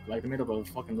 Like they made up a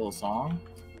fucking little song.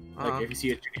 Like if you see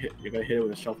it, you gotta hit it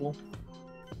with a shovel.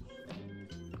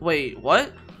 Wait,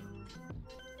 what?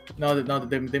 No,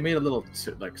 they made a little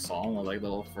like song or like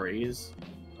little phrase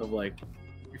of like,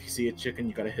 if you see a chicken,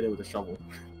 you gotta hit it with a shovel.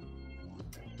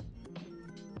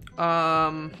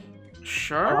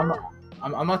 Sure.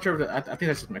 I'm not sure if I think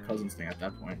that's just my cousin's thing at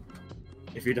that point.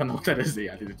 If you don't know what that is,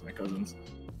 yeah, I think it's my cousin's.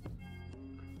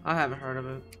 I haven't heard of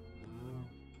it.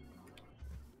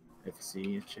 If you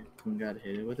see a chicken, you gotta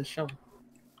hit it with a shovel.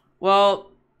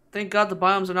 Well, thank God the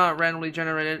biomes are not randomly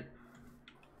generated.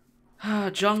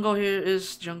 Jungle here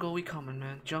is jungle. We coming,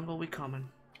 man. Jungle, we coming.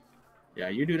 Yeah,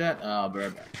 you do that. I'll be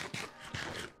right back.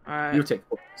 All right. You take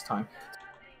this time.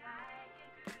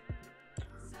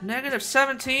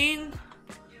 -17.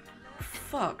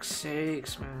 Fuck's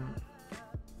sakes, man.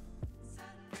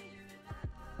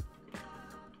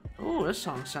 Oh, this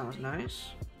song sounds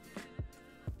nice.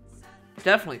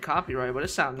 Definitely copyright, but it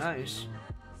sounds nice.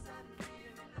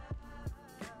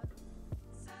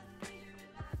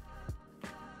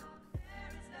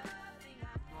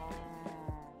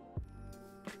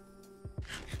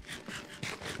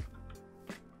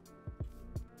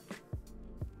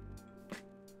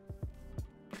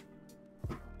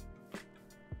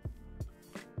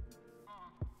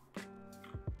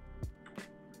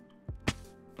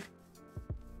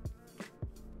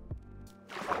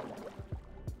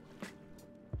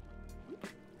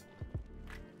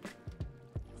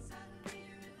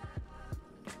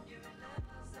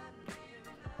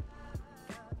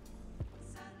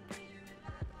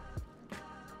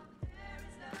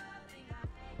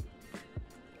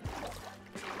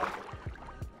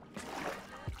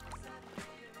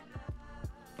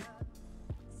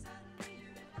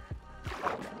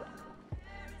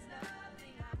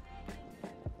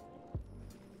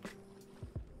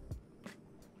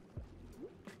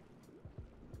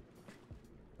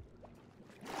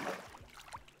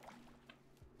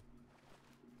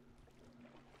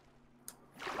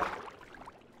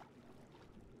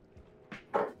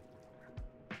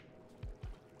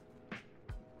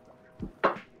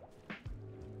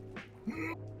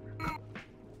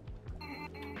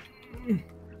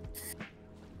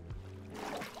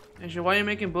 Asia, why are you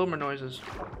making boomer noises?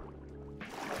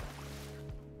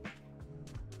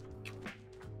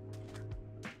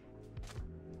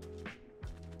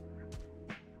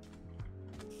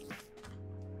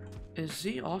 Is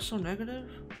Z also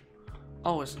negative?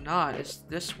 Oh, it's not. It's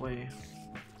this way.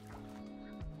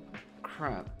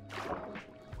 Crap.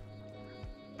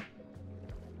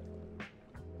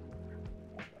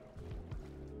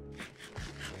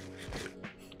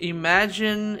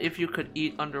 Imagine if you could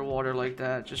eat underwater like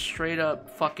that. Just straight up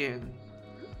fucking...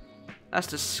 That's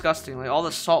disgusting. Like all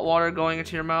the salt water going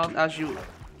into your mouth as you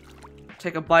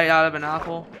take a bite out of an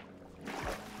apple.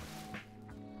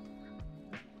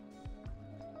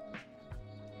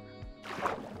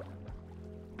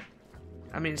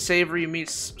 I mean, savory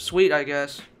meets sweet, I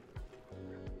guess.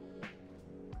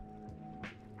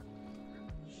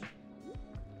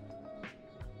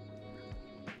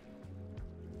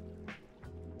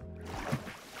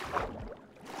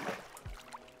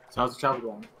 So how's the travel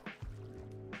going?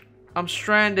 I'm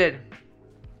stranded.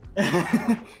 So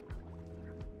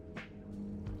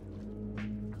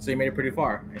you made it pretty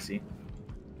far, I see.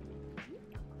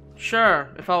 Sure,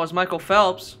 if I was Michael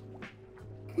Phelps.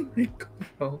 Michael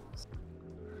Phelps.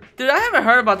 Dude, I haven't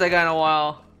heard about that guy in a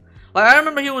while. Like, I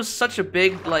remember he was such a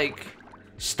big, like,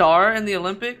 star in the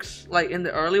Olympics. Like, in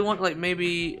the early one, like,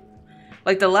 maybe...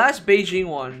 Like, the last Beijing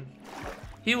one.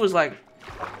 He was, like...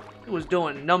 He was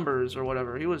doing numbers or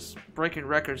whatever. He was breaking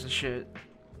records and shit.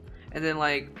 And then,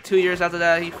 like, 2 years after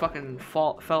that, he fucking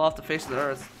fell off the face of the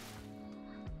earth.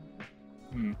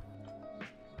 Hmm.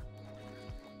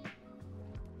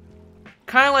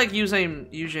 Kind of like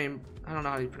Usain... I don't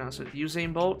know how you pronounce it.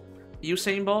 Usain Bolt?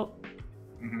 Usain Bolt?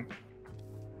 Mm-hmm.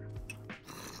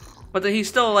 But then he's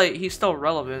still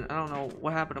relevant. I don't know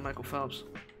what happened to Michael Phelps.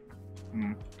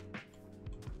 Hmm.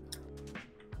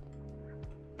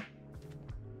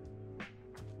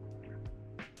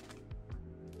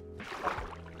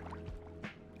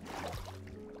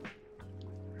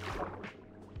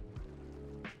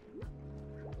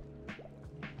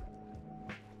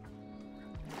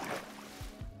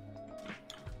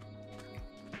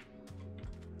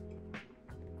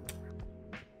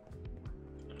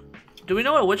 Do we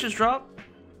know what witches drop?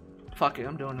 Fuck it,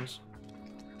 I'm doing this.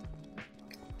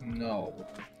 No.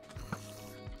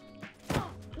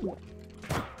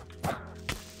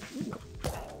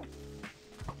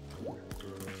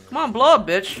 Come on, blow up,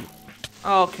 bitch.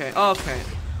 Okay, okay.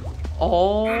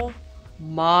 Oh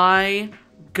my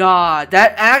god.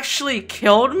 That actually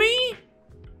killed me?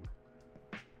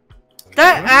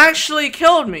 That actually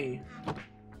killed me.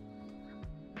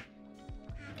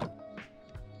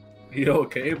 You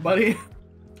okay, buddy?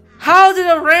 How did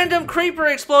a random creeper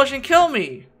explosion kill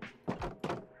me?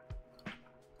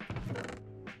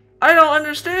 I don't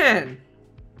understand.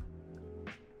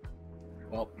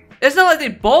 Well, It's not like they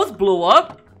both blew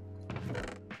up.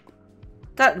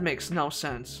 That makes no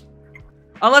sense.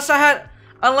 Unless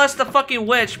the fucking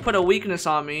witch put a weakness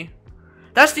on me.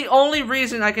 That's the only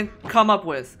reason I can come up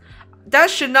with. That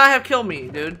should not have killed me,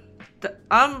 dude.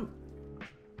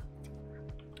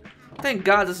 Thank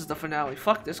God this is the finale.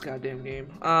 Fuck this goddamn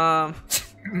game. Am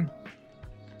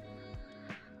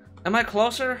I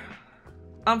closer?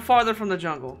 I'm farther from the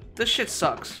jungle. This shit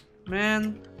sucks,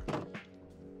 man.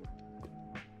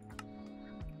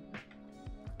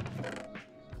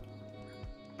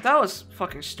 That was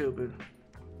fucking stupid.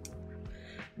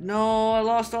 No, I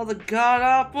lost all the god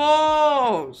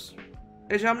apples.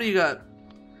 H, how many you got?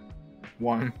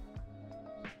 1. Alright,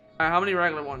 how many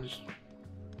regular ones?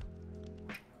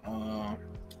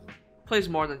 Please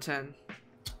more than 10.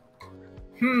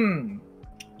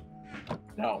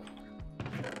 No.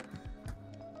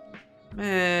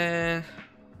 Man.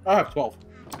 I have 12.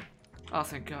 Oh,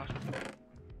 thank God.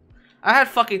 I had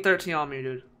fucking 13 on me,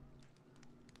 dude.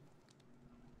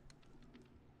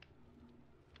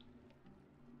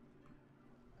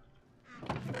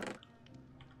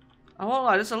 I won't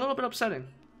lie, this is a little bit upsetting.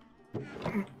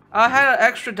 I had an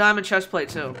extra diamond chest plate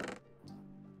too.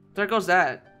 There goes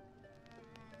that.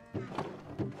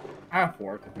 I have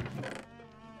 4.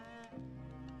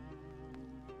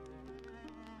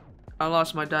 I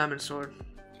lost my diamond sword.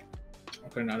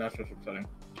 Okay, now that's just upsetting.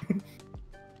 I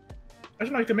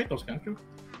just know you can make those, can't you?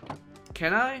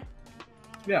 Can I?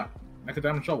 Yeah, like a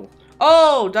diamond shovel.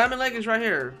 Oh, diamond leg is right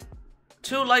here.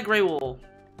 2 light gray wool.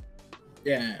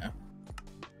 Yeah.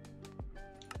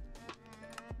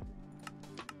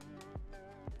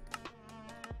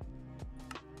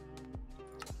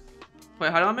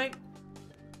 Wait, how do I make?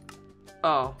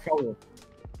 Oh, Shovel.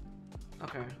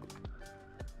 okay.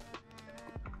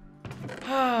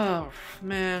 Oh,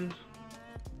 man.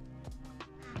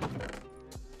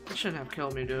 That shouldn't have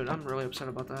killed me, dude. I'm really upset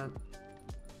about that.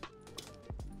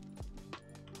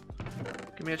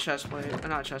 Give me a chest plate.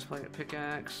 Not a chest plate, a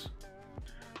pickaxe.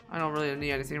 I don't really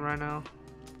need anything right now.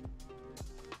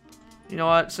 You know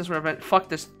what? Since we're event, fuck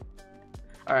this.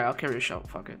 Alright, I'll carry a shovel.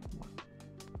 Fuck it.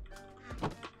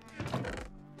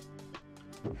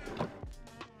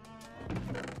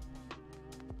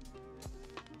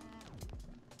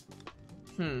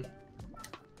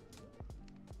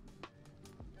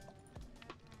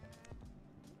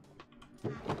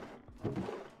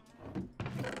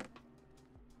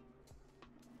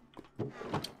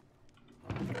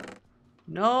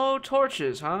 No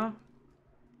torches, huh?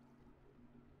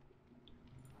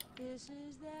 This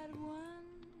is that once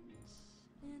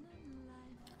in a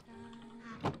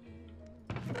lifetime.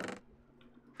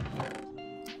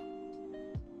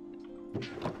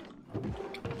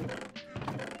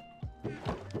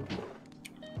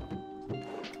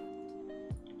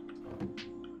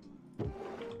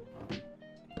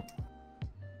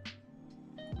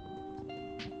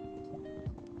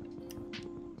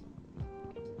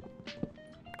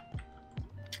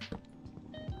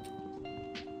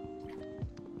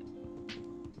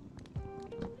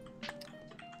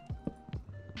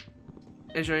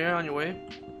 Is you on your way?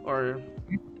 Or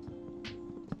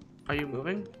are you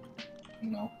moving?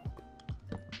 No.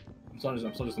 I'm still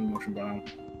just in motion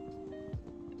bound.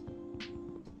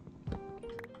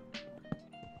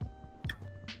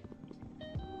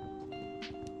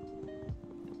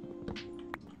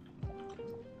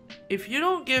 If you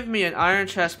don't give me an iron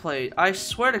chest plate, I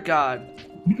swear to God.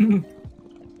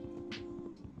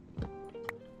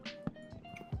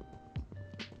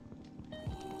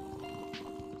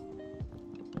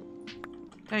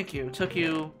 Thank you. Took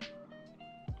you...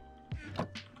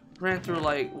 Ran through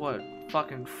like, what,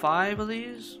 fucking 5 of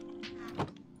these?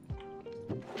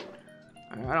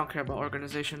 Alright, I don't care about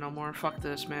organization no more. Fuck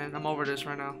this, man. I'm over this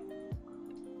right now.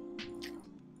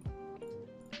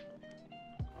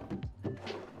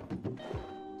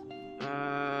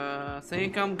 I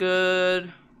think I'm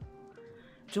good.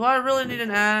 Do I really need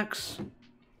an axe?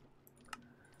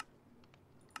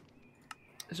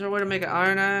 Is there a way to make an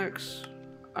iron axe?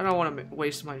 I don't want to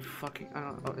waste my fucking... I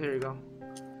don't... Oh, here you go.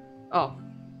 Oh.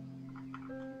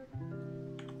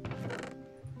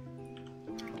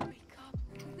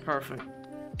 Perfect.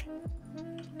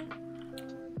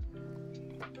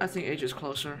 I think H is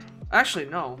closer. Actually,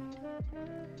 no.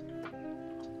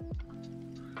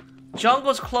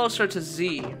 Jungle's closer to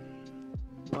Z.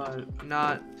 But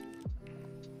not...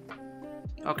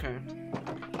 Okay.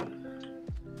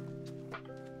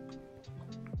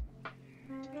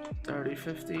 $30,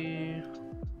 $50...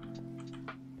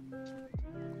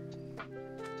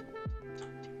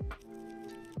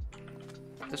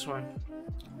 This way.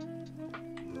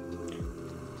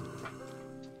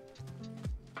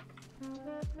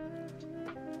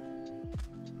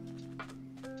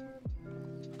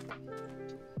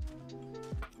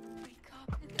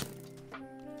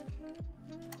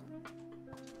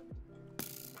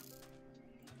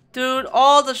 Dude,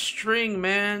 all the string,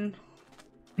 man.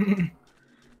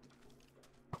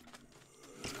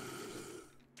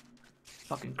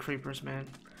 Fucking creepers, man.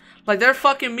 Like, they're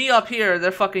fucking me up here,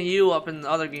 they're fucking you up in the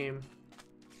other game.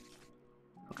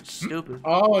 Fucking stupid.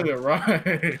 Oh, you're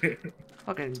right.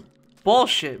 Fucking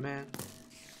bullshit, man.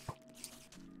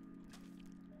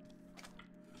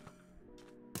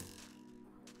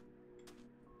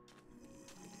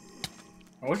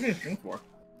 What do you think for?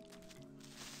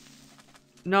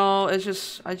 No, it's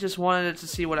just, I just wanted it to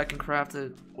see what I can craft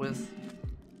it with.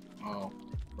 Oh,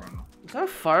 fair enough. Is that a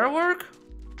firework?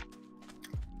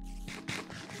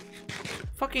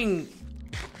 Fucking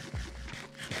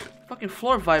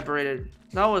floor vibrated.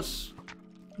 That was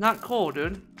not cool,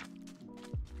 dude.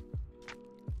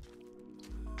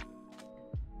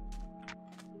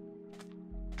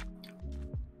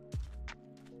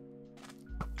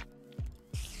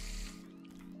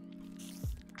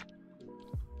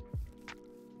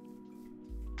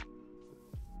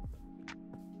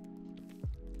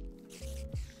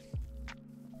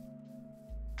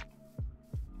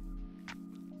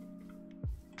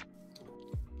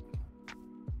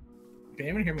 Can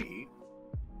you even hear me eat?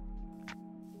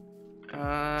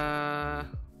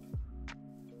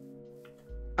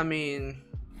 I mean,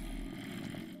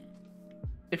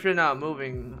 if you're not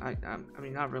moving, I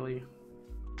mean, not really.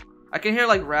 I can hear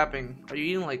like rapping. Are you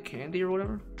eating like candy or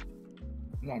whatever?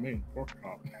 No, I mean pork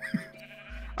chop.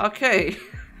 Okay.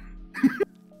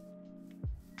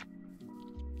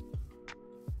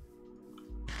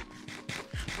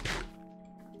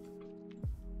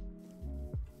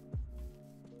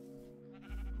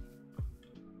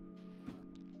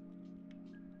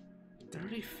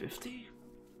 $30.50?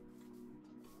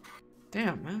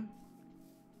 Damn, man.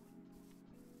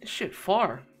 This shit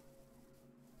far.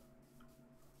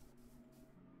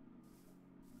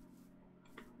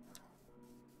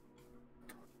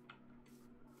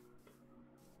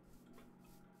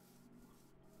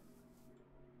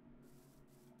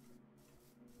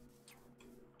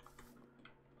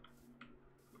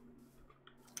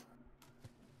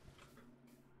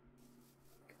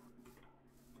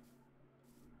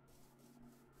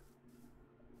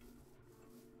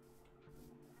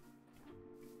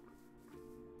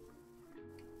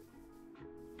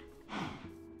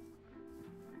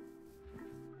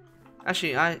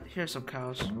 Actually, I hear some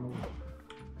cows.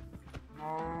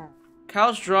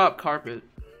 Cows drop carpet.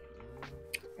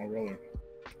 Oh, really?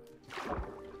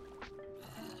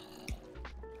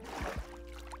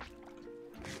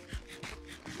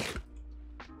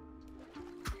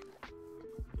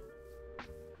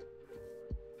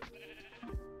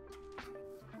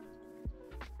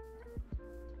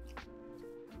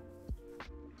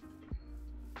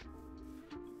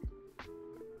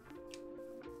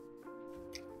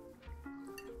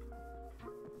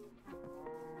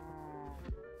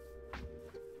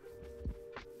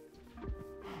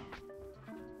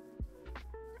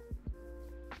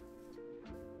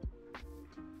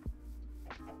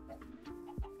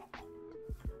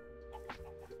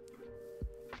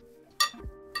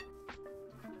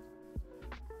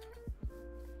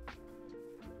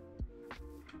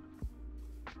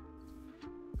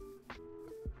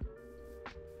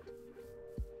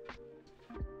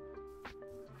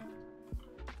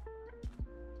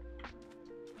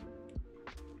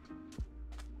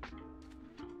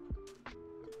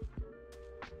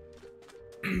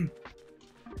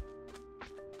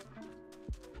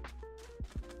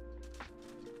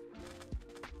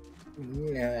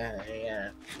 Yeah.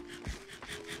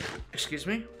 Excuse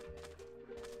me?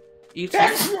 Eat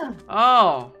some?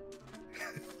 Oh.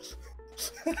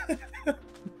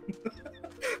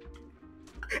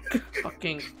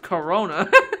 Fucking Corona.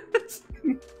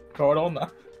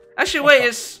 Corona. Actually, wait,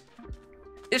 is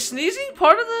sneezing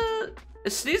part of the...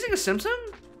 Is sneezing a symptom?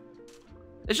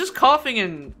 It's just coughing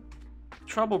and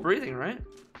trouble breathing, right?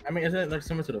 I mean, isn't it like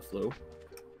similar to the flu?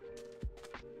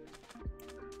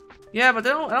 Yeah, but I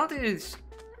don't think they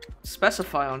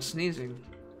specify on sneezing.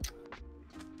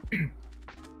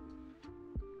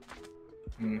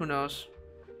 Who knows?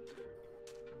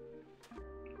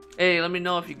 Hey, let me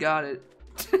know if you got it.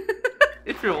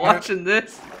 If you're watching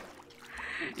this,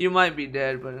 you might be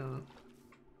dead, but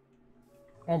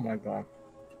Oh my god.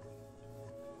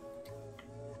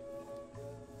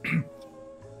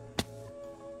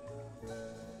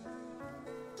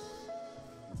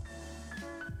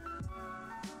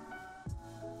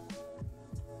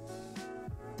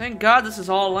 Thank God this is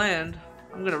all land.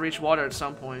 I'm gonna reach water at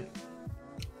some point.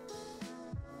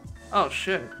 Oh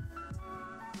shit.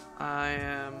 I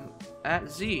am at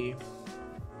Z.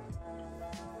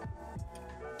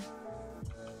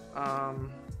 Alright,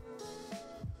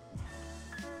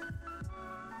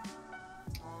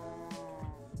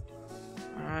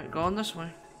 going this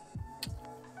way.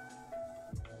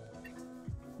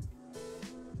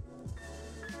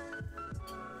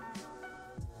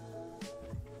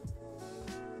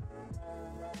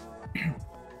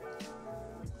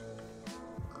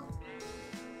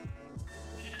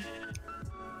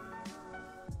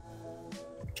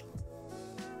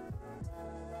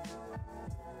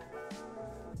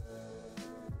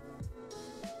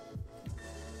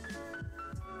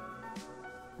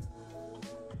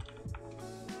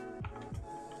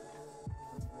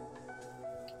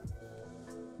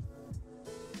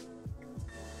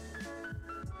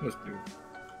 Let's do.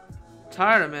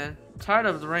 Tired of it, man. Tired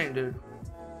of the rain, dude.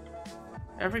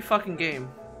 Every fucking game.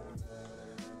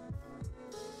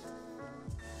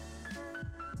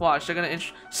 Watch, they're gonna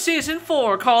Season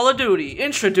 4 Call of Duty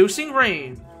introducing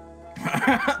rain.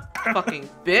 Fucking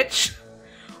bitch.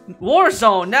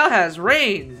 Warzone now has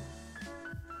rain.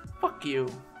 Fuck you.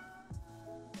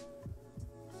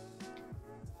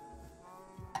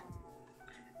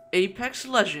 Apex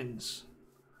Legends.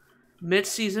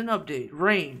 Mid-season update.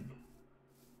 Rain.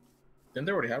 Didn't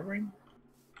they already have rain?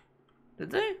 Did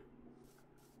they?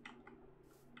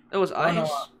 It was ice.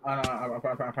 I'm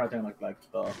probably thinking like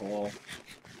the whole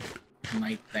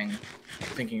night thing.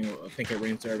 Thinking it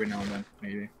rains there every now and then,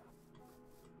 maybe.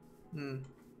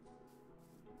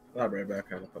 I'll be right back.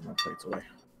 I gotta put my plates away.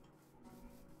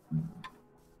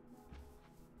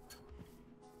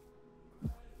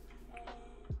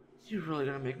 You're really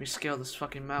gonna make me scale this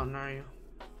fucking mountain, are you?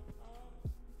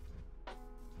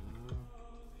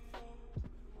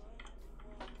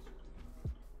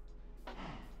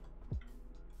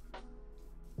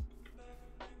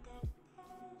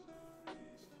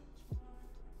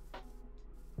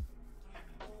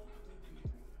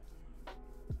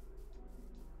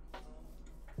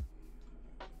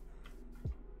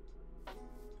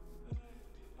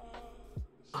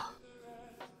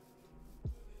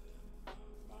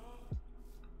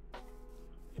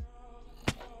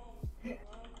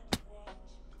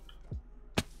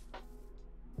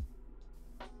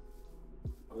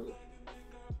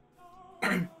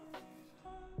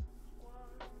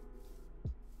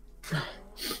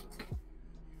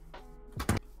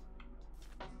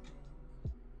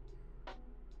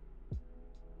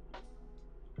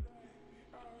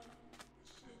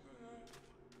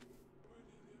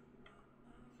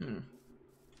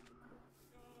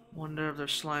 Wonder if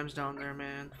there's slimes down there,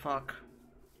 man. Fuck.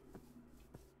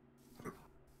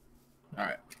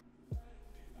 Alright.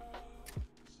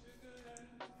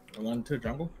 I went to the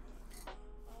jungle.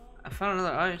 I found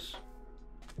another ice.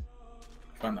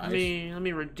 Found the ice. Let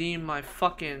me redeem my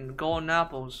fucking golden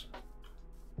apples.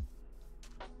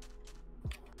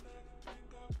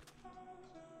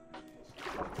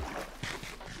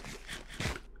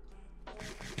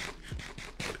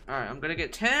 Alright, I'm gonna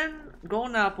get 10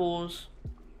 golden apples.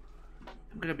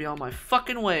 I'm gonna be on my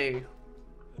fucking way.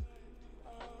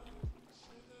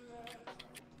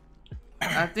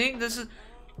 I think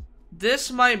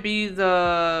this might be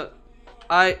the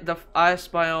ice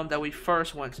biome that we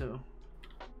first went to.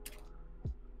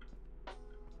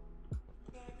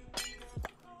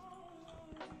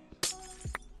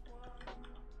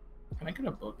 Can I get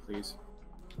a book, please?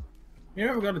 We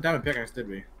never got a diamond pickaxe, did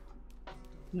we?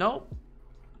 Nope.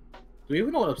 Do we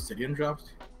even know what obsidian drops?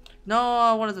 No,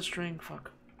 I wanted the string.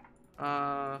 Fuck.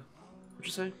 What'd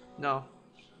you say? No.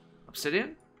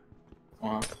 Obsidian?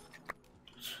 No.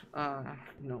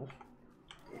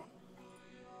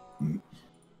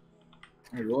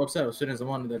 Hey, roll upset. Obsidian's the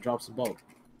one that drops the boat.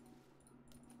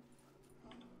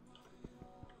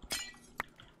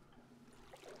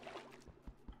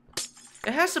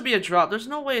 It has to be a drop. There's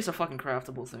no way it's a fucking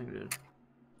craftable thing, dude.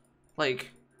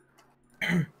 Like,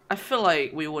 I feel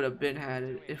like we would have been had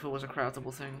it if it was a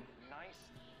craftable thing.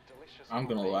 I'm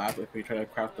gonna laugh if we try to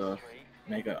craft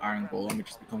make an iron golem, it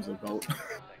just becomes a boat.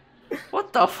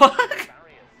 What the fuck?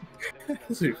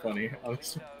 This would be funny,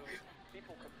 honestly.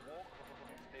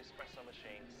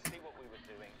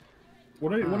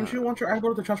 Wouldn't you want your iron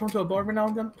golem to transform into a boat every now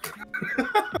and then?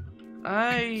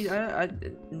 I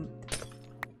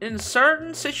in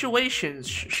certain situations,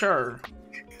 sure.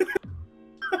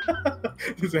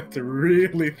 Just have to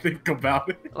really think about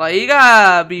it. Like, you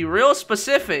gotta be real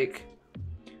specific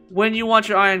when you want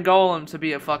your iron golem to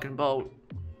be a fucking boat.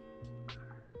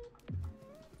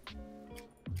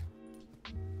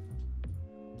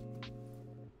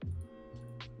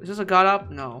 Is this a god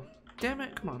up? No. Damn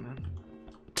it! Come on, man.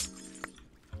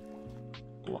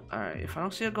 Well, all right. If I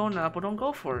don't see it going up, well, don't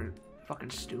go for it. Fucking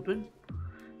stupid.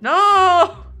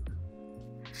 No!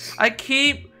 I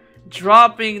keep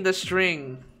dropping the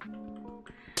string.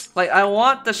 Like, I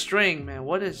want the string, man.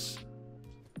 What am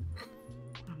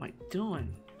I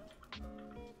doing?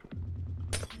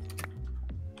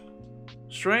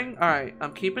 String? Alright,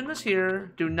 I'm keeping this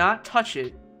here. Do not touch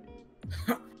it.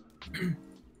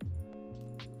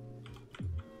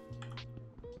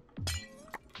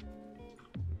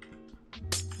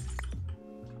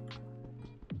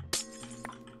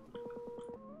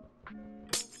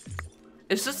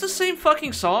 Is this the same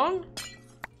fucking song?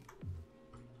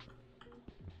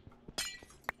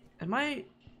 Am I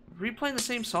replaying the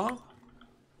same song?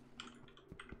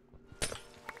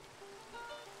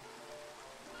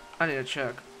 I need to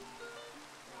check.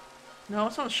 No,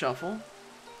 it's not shuffle.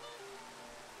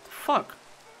 The fuck?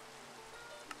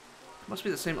 Must be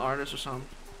the same artist or something.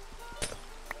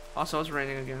 Also, it's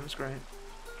raining again. It's great.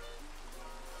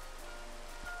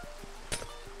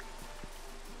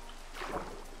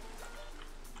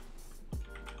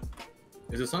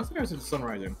 Is it sunset or is it sun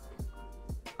rising?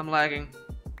 I'm lagging.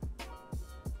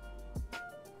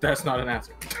 That's not an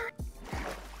answer.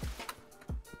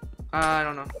 I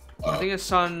don't know. I think it's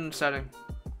sun setting.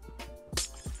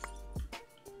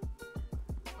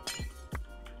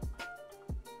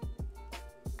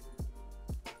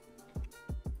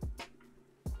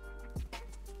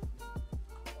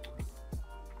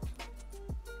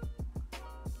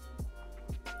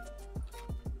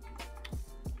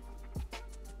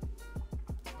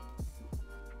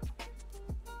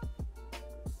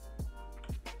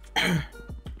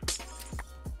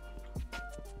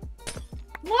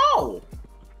 No!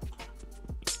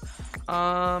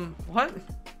 What?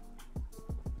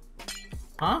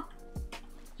 Huh?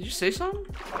 Did you say something?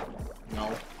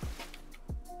 No.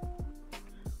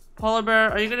 Polar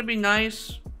Bear, are you gonna be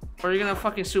nice? Or are you gonna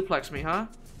fucking suplex me, huh?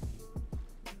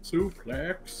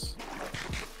 Suplex.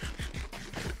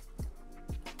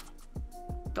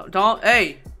 Don't,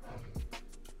 hey!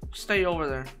 Stay over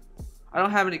there. I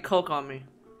don't have any coke on me.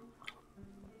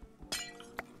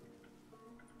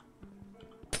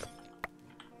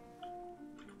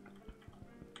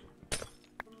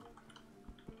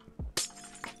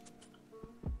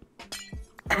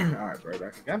 Alright, right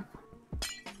back again.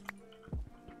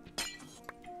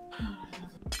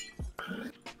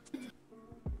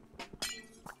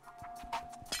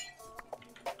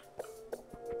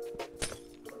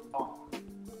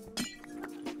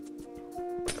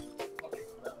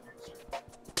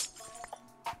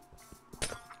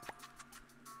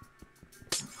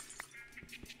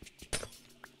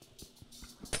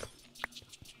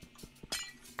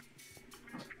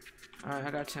 Alright,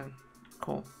 I got 10.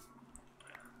 Cool.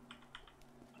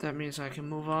 That means I can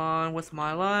move on with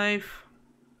my life.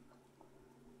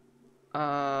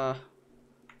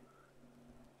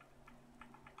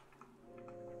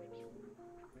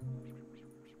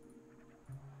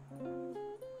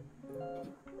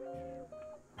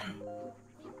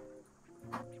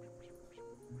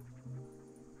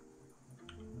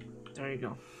 There you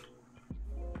go.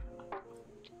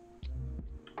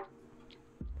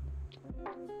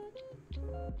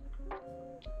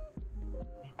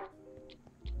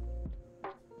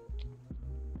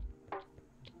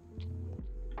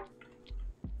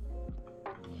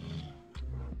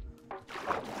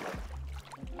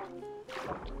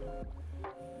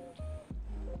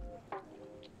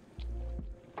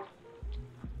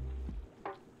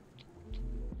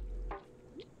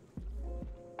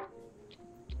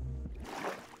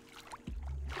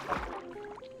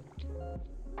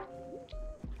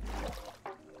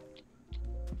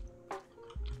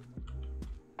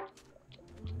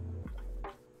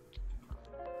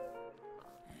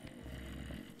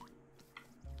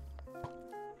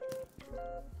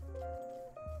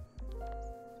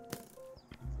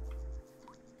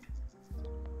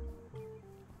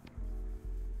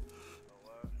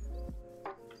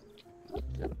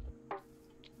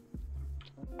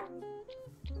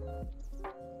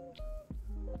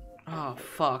 Oh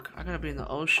fuck, I gotta be in the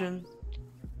ocean.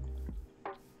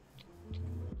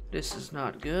 This is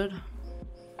not good.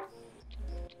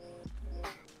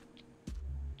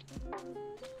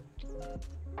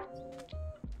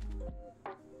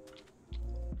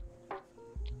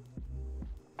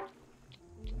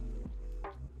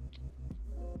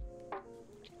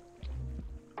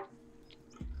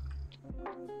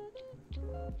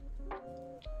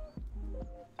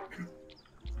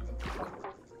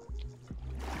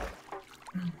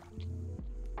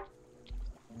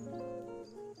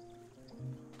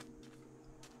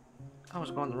 I was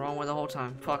going the wrong way the whole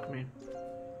time. Fuck me.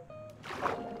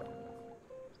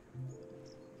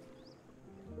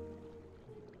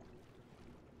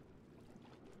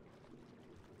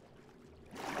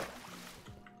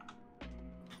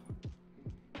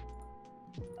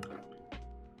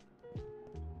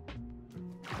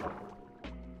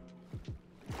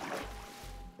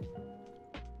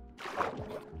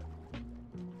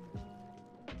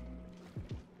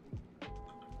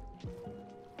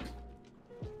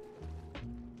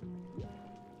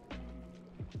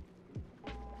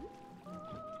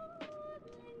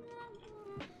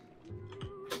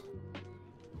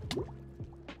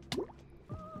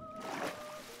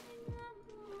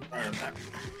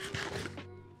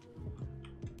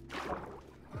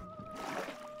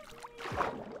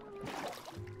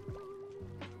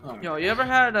 Yo, you ever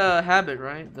had a Habit,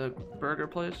 right? The burger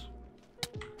place?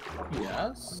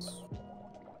 Yes.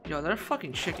 Yo, their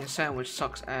fucking chicken sandwich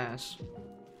sucks ass.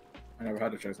 I never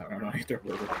had a chicken sandwich. I don't eat their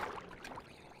burger.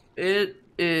 It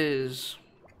is.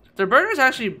 Their burger's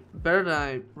actually better than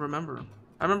I remember.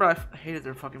 I remember I hated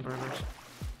their fucking burgers.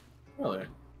 Really?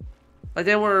 Like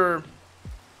they were.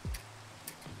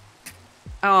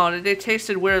 I don't know, they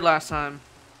tasted weird last time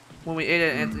when we ate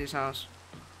at Anthony's house.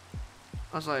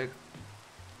 I was like,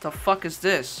 the fuck is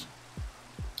this?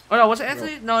 Oh no, was it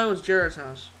Anthony? No, it was Jared's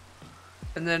house.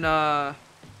 And then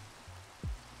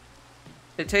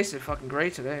it tasted fucking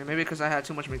great today. Maybe because I had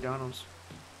too much McDonald's.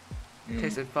 It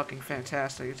tasted fucking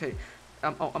fantastic.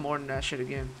 I'm ordering that shit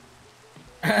again.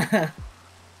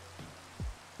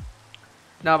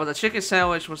 No, but the chicken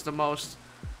sandwich was the most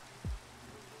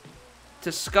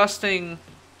disgusting.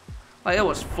 Like, it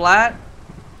was flat.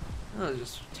 It was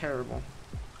just terrible.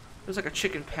 It was like a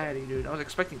chicken patty, dude. I was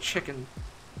expecting chicken.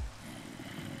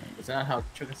 Is that how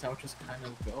chicken sandwiches kind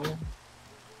of go?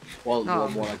 Well, No.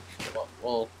 more like,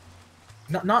 well,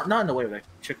 not in the way of like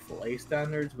Chick-fil-A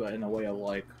standards, but in a way of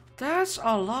like. That's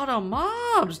a lot of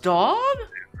mobs, dog.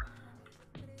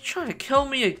 You're trying to kill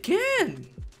me again.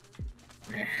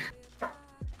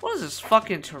 What is this,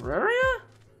 fucking Terraria?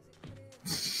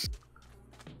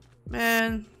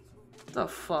 Man, the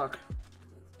fuck.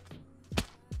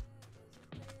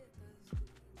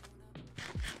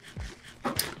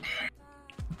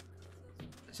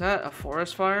 Is that a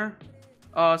forest fire?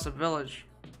 Oh, it's a village.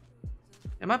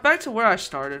 Am I back to where I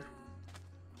started?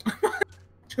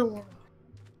 Sure.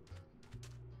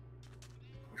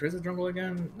 Where's the jungle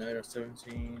again? Negative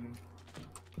 17,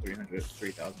 300,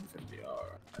 3050.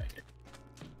 Alright.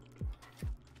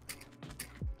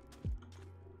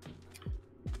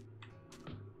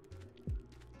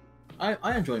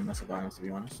 I enjoy Mesa Biomes, to be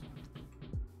honest.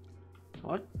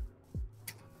 What?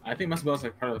 I think Mesa Biomes is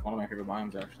like part of one of my favorite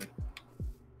biomes, actually.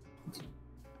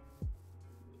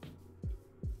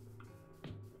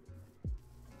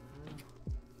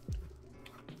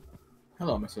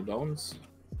 Hello, Mr. Bones.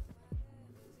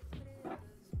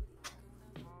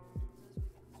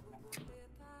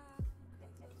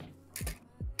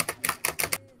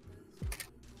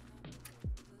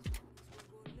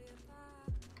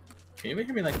 Can you make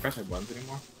me like press my buttons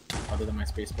anymore? Other than my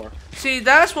spacebar? See,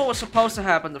 that's what was supposed to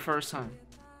happen the first time.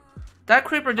 That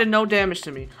creeper did no damage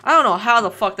to me. I don't know how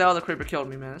the fuck that other creeper killed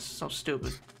me, man. This is so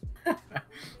stupid.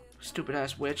 Stupid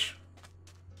ass witch.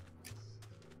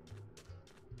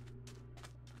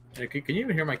 Hey, can you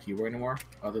even hear my keyboard anymore?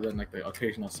 Other than like the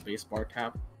occasional spacebar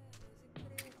tap?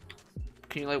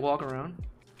 Can you like walk around?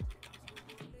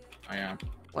 I am.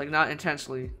 Like not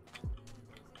intensely.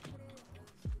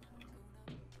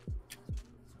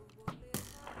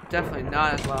 Definitely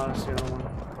not as loud as the other one.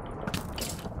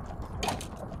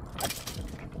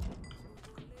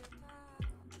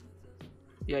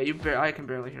 Yeah, I can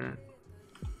barely hear it.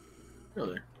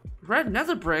 Really? Red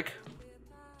nether brick?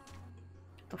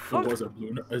 The fuck? So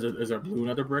is there blue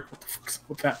nether brick? What the fuck's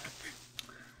with that?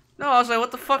 No, I was like,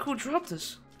 what the fuck? Who dropped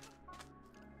this?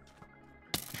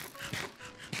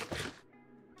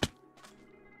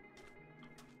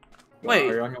 Wait.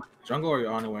 Are you on your jungle or are you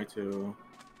on your way to...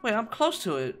 Wait, I'm close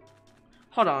to it.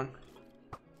 Hold on.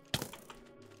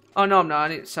 Oh, no, I'm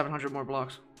not. I need 700 more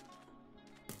blocks.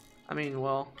 I mean,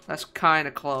 well, that's kind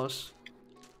of close.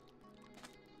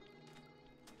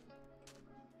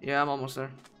 Yeah, I'm almost there.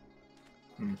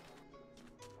 Hmm.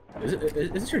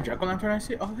 Is this your jack-o'-lantern I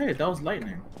see? Oh, hey, that was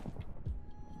lightning.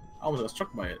 I almost got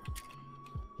struck by it.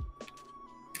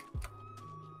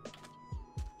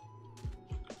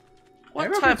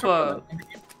 What type of...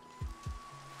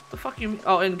 The fuck you mean?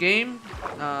 Oh, in game?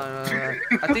 I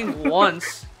think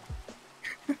once.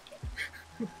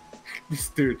 This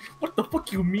dude, what the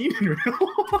fuck you mean in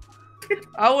real?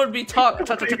 I would be talking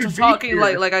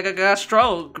like I got a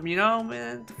stroke, you know,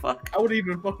 man. The fuck? I wouldn't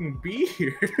even fucking be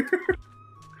here.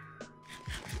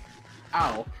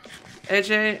 Ow.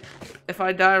 AJ, if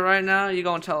I die right now, you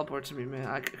gonna teleport to me,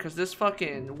 man. Cause this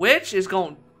fucking witch is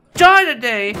gonna die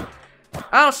today.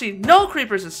 I don't see no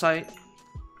creepers in sight.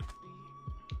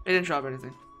 It didn't drop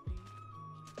anything.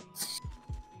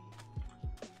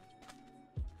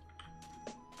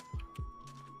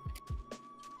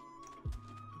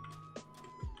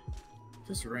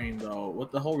 This rain though,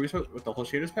 with the whole resource, with the whole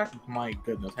shaders pack, my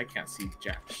goodness, I can't see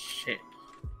jack shit.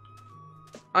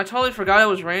 I totally forgot it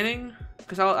was raining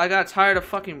because I got tired of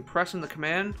fucking pressing the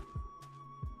command.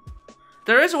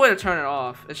 There is a way to turn it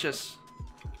off. It's just,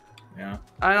 yeah.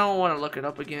 I don't want to look it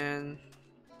up again.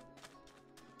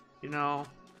 You know.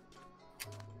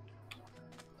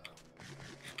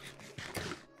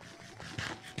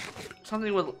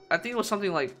 Something with, I think it was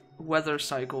something like weather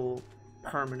cycle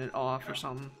permanent off or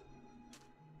something.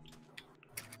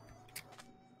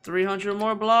 300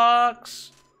 more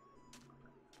blocks,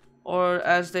 or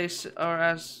as they,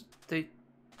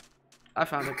 I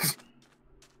found it.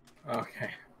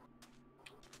 Okay.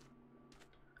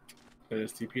 It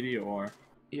is TPD or?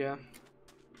 Yeah.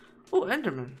 Oh,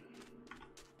 Enderman.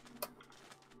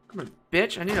 Come on,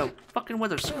 bitch! I need a fucking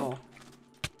wither skull.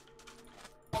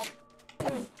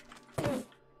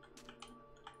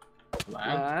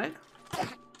 Lag?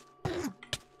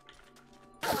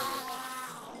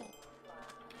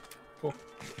 Cool.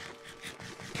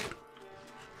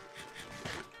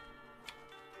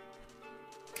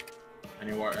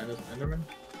 Any more Enderman?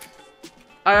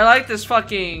 I like this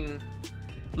fucking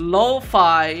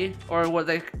lo-fi, or what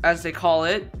they, as they call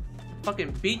it.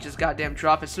 Fucking beat just goddamn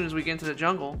drop as soon as we get into the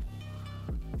jungle.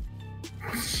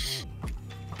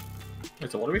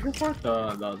 Wait, so what are we here for?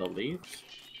 The leaves?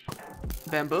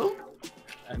 Bamboo?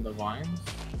 And the vines?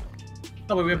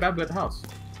 No, wait, we have bamboo at the house.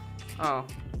 Oh.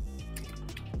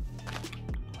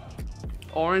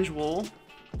 Orange wool.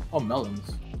 Oh,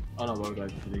 melons. Oh no, we gotta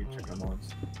check the melons.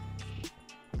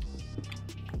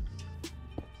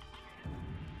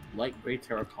 Light gray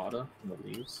terracotta from the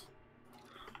leaves.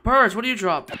 Birds, what do you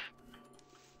drop?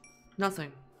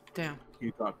 Nothing. Damn.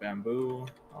 You got bamboo.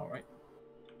 Alright.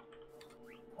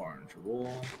 Orange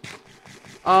wool.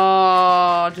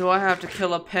 Oh, do I have to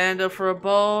kill a panda for a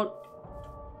boat?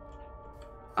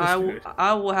 I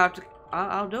will have to.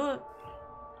 I'll do it.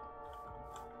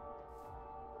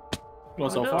 Well,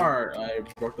 so far, I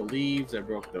broke the leaves, I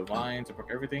broke the vines, I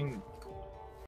broke everything.